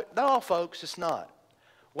all that. No, folks, it's not.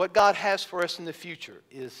 What God has for us in the future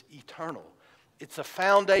is eternal. It's a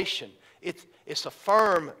foundation. It's a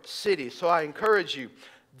firm city. So I encourage you,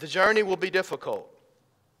 the journey will be difficult.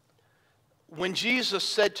 When Jesus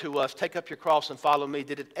said to us, take up your cross and follow me,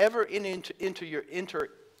 did it ever enter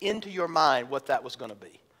into your mind what that was going to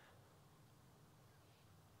be?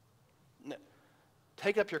 No.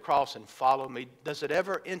 Take up your cross and follow me. Does it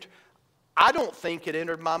ever enter? I don't think it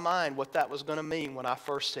entered my mind what that was going to mean when I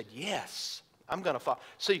first said, yes, I'm going to follow.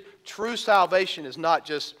 See, true salvation is not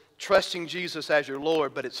just trusting Jesus as your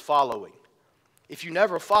Lord, but it's following. If you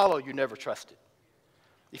never follow, you never trust it.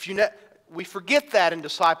 We forget that in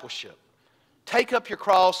discipleship. Take up your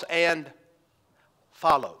cross and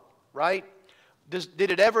follow, right?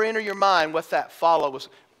 Did it ever enter your mind what that follow was?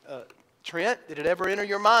 Trent, did it ever enter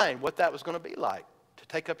your mind what that was going to be like? To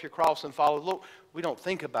take up your cross and follow the Lord? We don't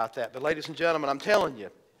think about that. But ladies and gentlemen, I'm telling you,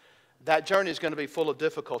 that journey is going to be full of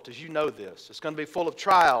difficulties. You know this. It's going to be full of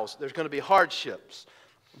trials. There's going to be hardships.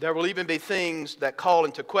 There will even be things that call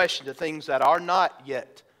into question the things that are not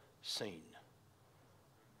yet seen.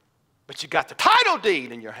 But you got the title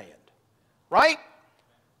deed in your hand, right?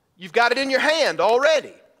 You've got it in your hand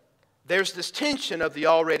already. There's this tension of the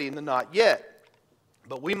already and the not yet.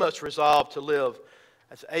 But we must resolve to live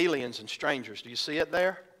as aliens and strangers. Do you see it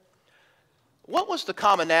there? What was the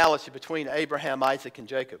commonality between Abraham, Isaac, and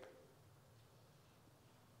Jacob?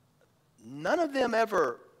 None of them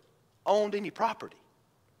ever owned any property.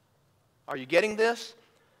 Are you getting this?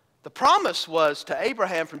 The promise was to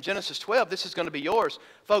Abraham from Genesis 12, this is going to be yours.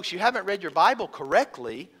 Folks, you haven't read your Bible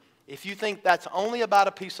correctly if you think that's only about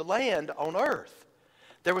a piece of land on earth.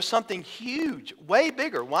 There was something huge, way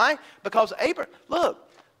bigger. Why? Because Abraham, look,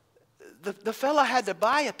 the fella had to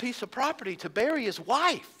buy a piece of property to bury his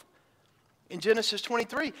wife in Genesis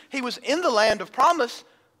 23. He was in the land of promise,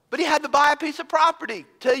 but he had to buy a piece of property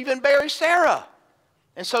to even bury Sarah.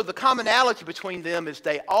 And so the commonality between them is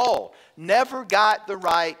they all never got the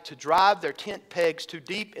right to drive their tent pegs too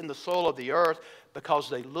deep in the soil of the earth because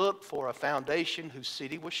they looked for a foundation whose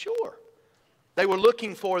city was sure. They were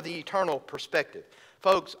looking for the eternal perspective.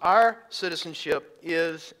 Folks, our citizenship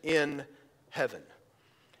is in heaven.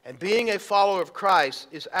 And being a follower of Christ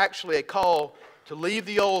is actually a call to leave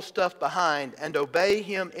the old stuff behind and obey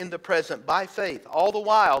Him in the present by faith, all the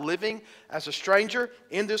while living as a stranger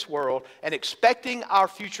in this world and expecting our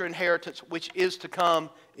future inheritance, which is to come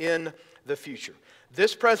in the future.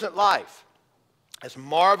 This present life, as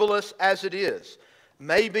marvelous as it is,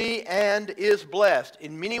 may be and is blessed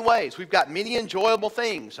in many ways. We've got many enjoyable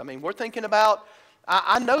things. I mean, we're thinking about,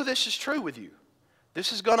 I know this is true with you.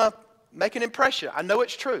 This is going to make an impression. I know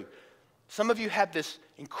it's true. Some of you have this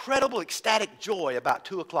incredible ecstatic joy about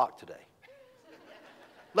 2 o'clock today.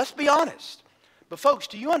 Let's be honest. But folks,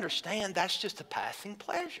 do you understand that's just a passing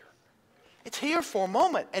pleasure? It's here for a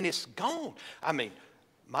moment and it's gone. I mean,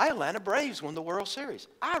 my Atlanta Braves won the World Series.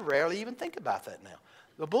 I rarely even think about that now.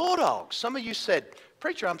 The Bulldogs, some of you said,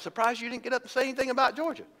 preacher, I'm surprised you didn't get up and say anything about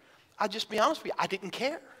Georgia. I'll just be honest with you, I didn't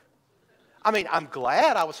care. I mean, I'm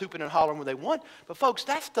glad I was hooping and hollering when they won. But folks,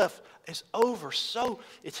 that stuff is over. So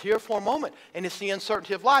it's here for a moment. And it's the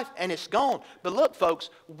uncertainty of life. And it's gone. But look, folks,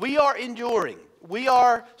 we are enduring. We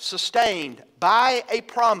are sustained by a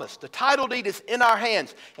promise. The title deed is in our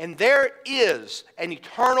hands. And there is an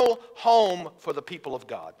eternal home for the people of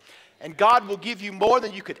God. And God will give you more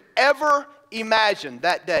than you could ever imagine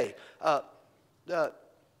that day.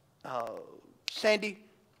 Sandy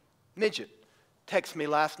Midget texted me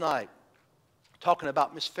last night talking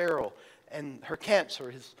about Miss Farrell and her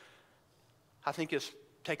cancer. I think is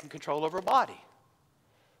taking control of her body.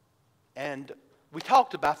 And we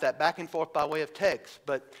talked about that back and forth by way of text.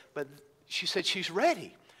 But she said she's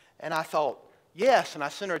ready. And I thought, yes. And I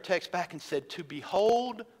sent her a text back and said, to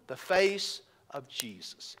behold the face of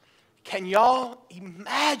Jesus. Can y'all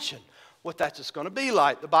imagine what that's just going to be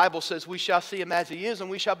like? The Bible says we shall see him as he is and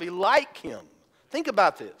we shall be like him. Think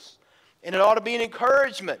about this. And it ought to be an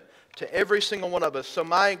encouragement to every single one of us. So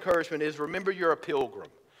my encouragement is, remember, you're a pilgrim.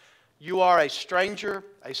 You are a stranger,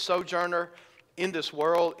 a sojourner in this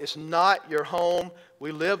world. It's not your home.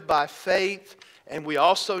 We live by faith. And we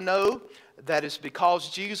also know that it's because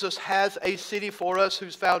Jesus has a city for us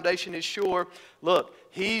whose foundation is sure. Look,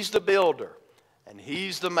 he's the builder and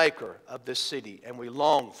he's the maker of this city. And we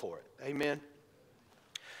long for it. Amen.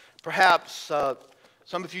 Perhaps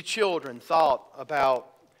some of you children thought about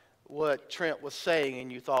what Trent was saying, and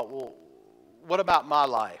you thought, well, what about my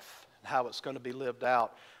life and how it's going to be lived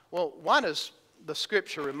out? Well, why does the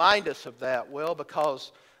Scripture remind us of that? Well,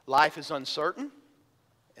 because life is uncertain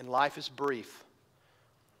and life is brief.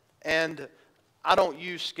 And I don't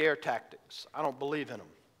use scare tactics. I don't believe in them.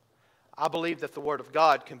 I believe that the Word of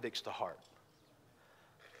God convicts the heart.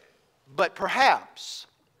 But perhaps,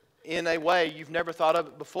 in a way you've never thought of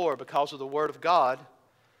it before, because of the Word of God,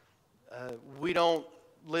 we don't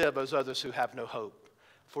live as others who have no hope.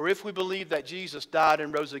 For if we believe that Jesus died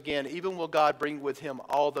and rose again, even will God bring with him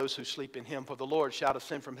all those who sleep in him. For the Lord shall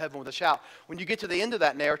ascend from heaven with a shout. When you get to the end of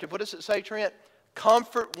that narrative, what does it say, Trent?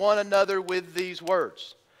 Comfort one another with these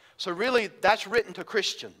words. So really, that's written to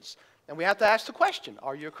Christians. And we have to ask the question,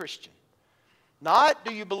 are you a Christian? Not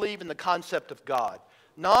do you believe in the concept of God.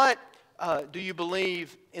 Not do you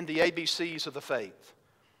believe in the ABCs of the faith.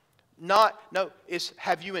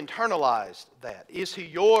 Have you internalized that? Is he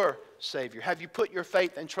your Savior? Have you put your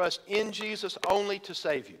faith and trust in Jesus only to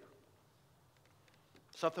save you?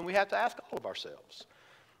 Something we have to ask all of ourselves.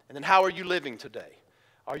 And then how are you living today?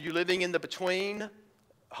 Are you living in the between,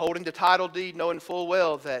 holding the title deed, knowing full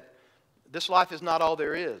well that this life is not all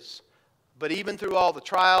there is? But even through all the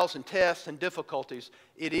trials and tests and difficulties,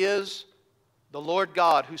 it is the Lord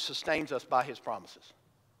God who sustains us by his promises.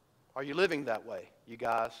 Are you living that way, you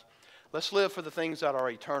guys? Let's live for the things that are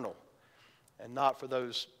eternal and not for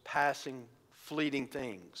those passing, fleeting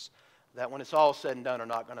things that when it's all said and done are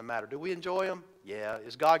not going to matter. Do we enjoy them? Yeah.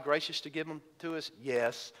 Is God gracious to give them to us?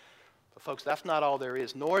 Yes. But folks, that's not all there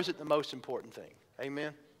is, nor is it the most important thing.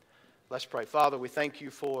 Amen? Let's pray. Father, we thank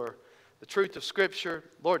you for the truth of Scripture.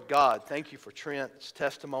 Lord God, thank you for Trent's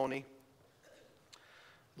testimony.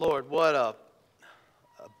 Lord, what a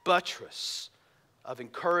buttress of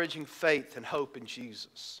encouraging faith and hope in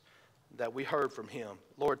Jesus that we heard from him.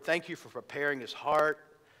 Lord, thank you for preparing his heart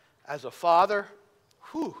as a father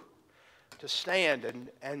to stand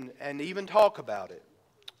and even talk about it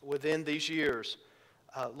within these years.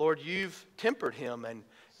 Lord, you've tempered him and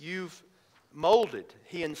you've molded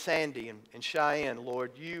he and Sandy and Cheyenne.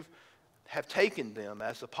 Lord, you have taken them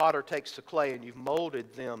as the potter takes the clay and you've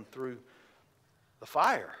molded them through the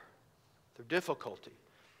fire, through difficulty.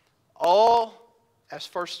 All, as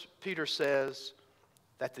 1 Peter says,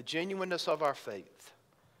 that the genuineness of our faith,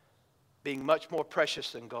 being much more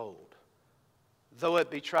precious than gold, though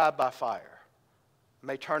it be tried by fire,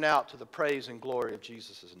 may turn out to the praise and glory of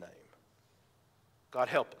Jesus' name. God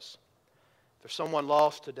help us. If there's someone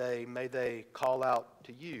lost today, may they call out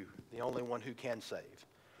to you, the only one who can save.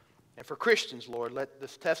 And for Christians, Lord, let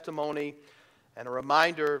this testimony and a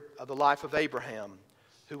reminder of the life of Abraham,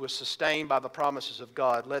 who was sustained by the promises of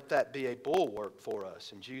God, let that be a bulwark for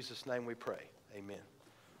us. In Jesus' name we pray. Amen.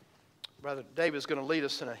 Brother David is going to lead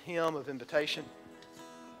us in a hymn of invitation.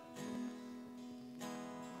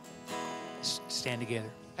 Stand together.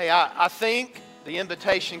 Hey, I think the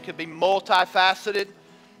invitation could be multifaceted.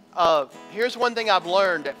 Here's one thing I've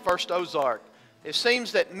learned at First Ozark. It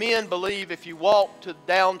seems that men believe if you walk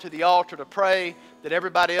down to the altar to pray, that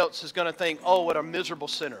everybody else is going to think, oh, what a miserable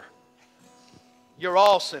sinner. You're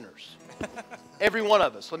all sinners. Every one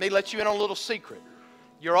of us. Let me let you in on a little secret.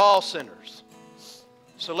 You're all sinners.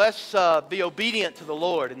 So let's be obedient to the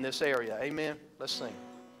Lord in this area. Amen. Let's sing.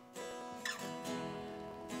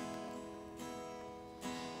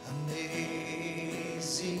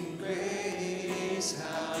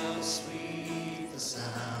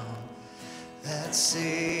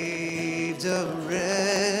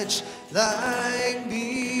 like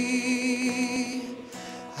me.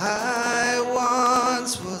 I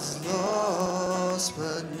once was lost,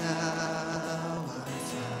 but now I'm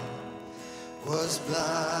found. Was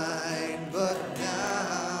blind, but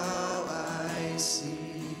now I see.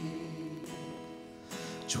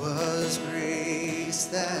 'Twas grace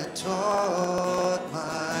that taught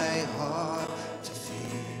my heart to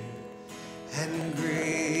fear, and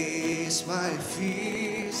grace my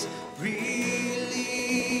fears relieved.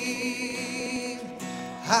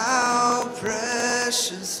 How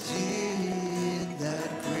precious did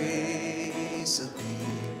that grace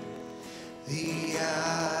appear, the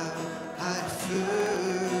hour I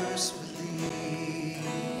first believed.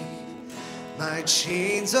 My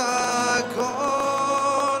chains are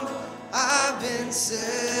gone, I've been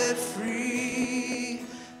set free.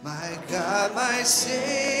 My God, my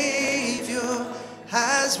Savior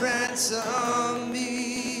has ransomed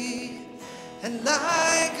me. And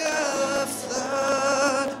like a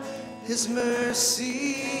flood, His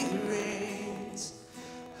mercy reigns.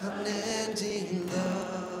 Unending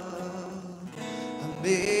love,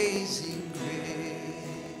 amazing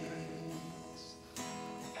grace.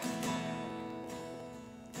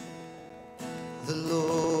 The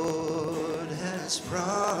Lord has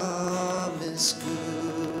promised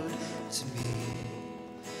good to me.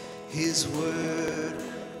 His word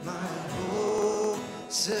my hope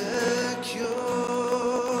secures.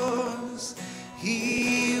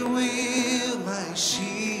 He will my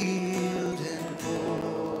shield and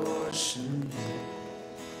portion be,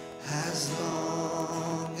 as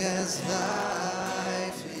long as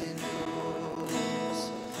life endures.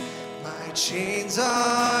 My chains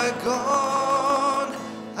are gone,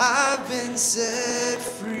 I've been set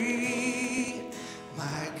free.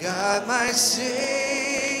 My God, my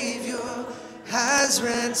Savior has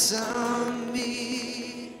ransomed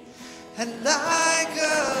me. And like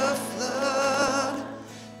a flood,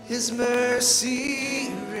 His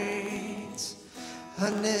mercy reigns.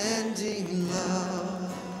 Unending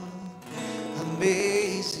love,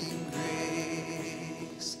 amazing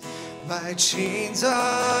grace. My chains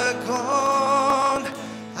are gone,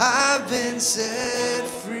 I've been set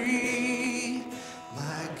free.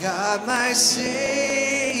 My God, my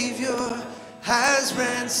Savior has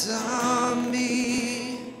ransomed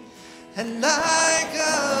me. And like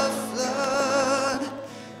a flood,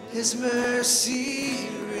 His mercy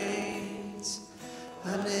reigns.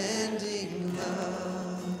 Unending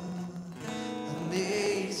love,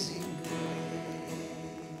 amazing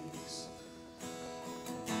grace.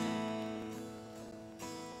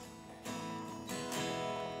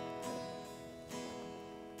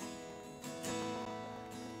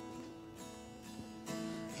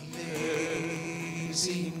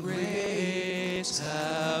 Amazing grace,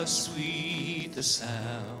 how sweet the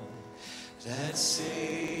sound that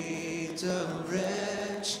saved a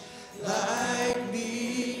wretch like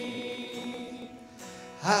me.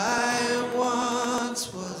 I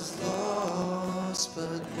once was lost,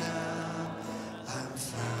 but now I'm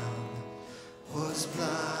found. Was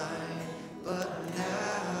blind, but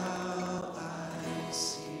now I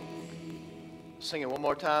see. Sing it one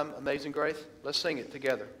more time, Amazing Grace. Let's sing it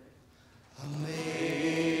together.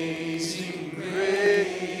 Amazing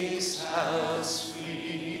grace, how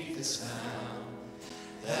sweet the sound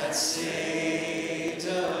that saved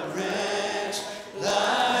a wretch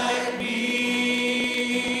like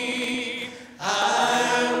me.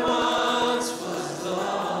 I once was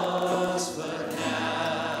lost, but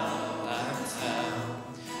now I'm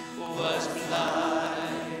found. Was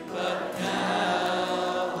blind, but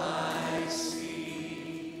now I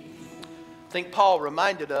see. I think Paul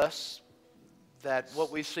reminded us that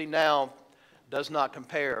what we see now does not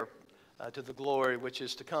compare to the glory which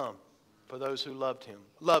is to come for those who love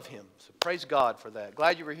him. So praise God for that.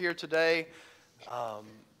 Glad you were here today.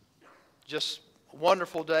 Just a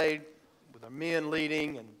wonderful day with our men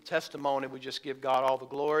leading and testimony. We just give God all the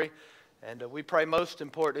glory. And we pray most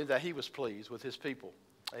importantly that He was pleased with His people.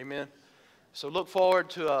 Amen. So look forward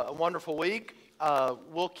to a wonderful week.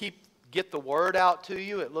 We'll get the word out to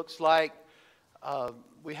you. It looks like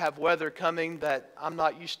we have weather coming that I'm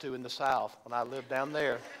not used to in the South when I lived down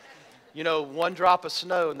there. You know, one drop of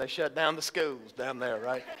snow and they shut down the schools down there,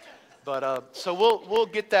 right? But so we'll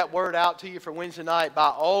get that word out to you for Wednesday night. By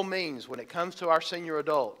all means, when it comes to our senior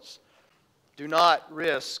adults, do not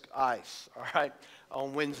risk ice, all right,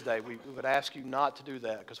 on Wednesday. We would ask you not to do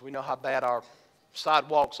that because we know how bad our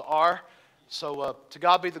sidewalks are. So to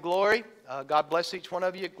God be the glory. God bless each one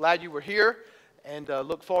of you. Glad you were here, and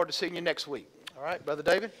look forward to seeing you next week. All right, Brother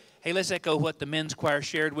David? Hey, let's echo what the men's choir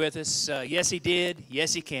shared with us. Yes, He did.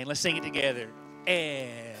 Yes, He can. Let's sing it together.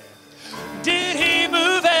 And did He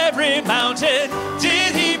move every mountain?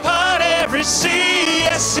 Did he part every sea?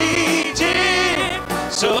 Yes, he did.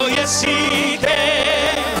 So yes, he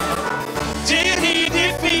can. Did he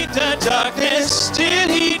defeat the darkness? Did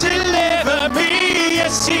he deliver me?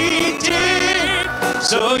 Yes, he did.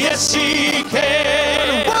 So yes, he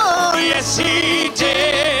can. Whoa, yes, he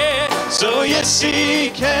did. So yes, he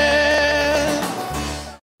can.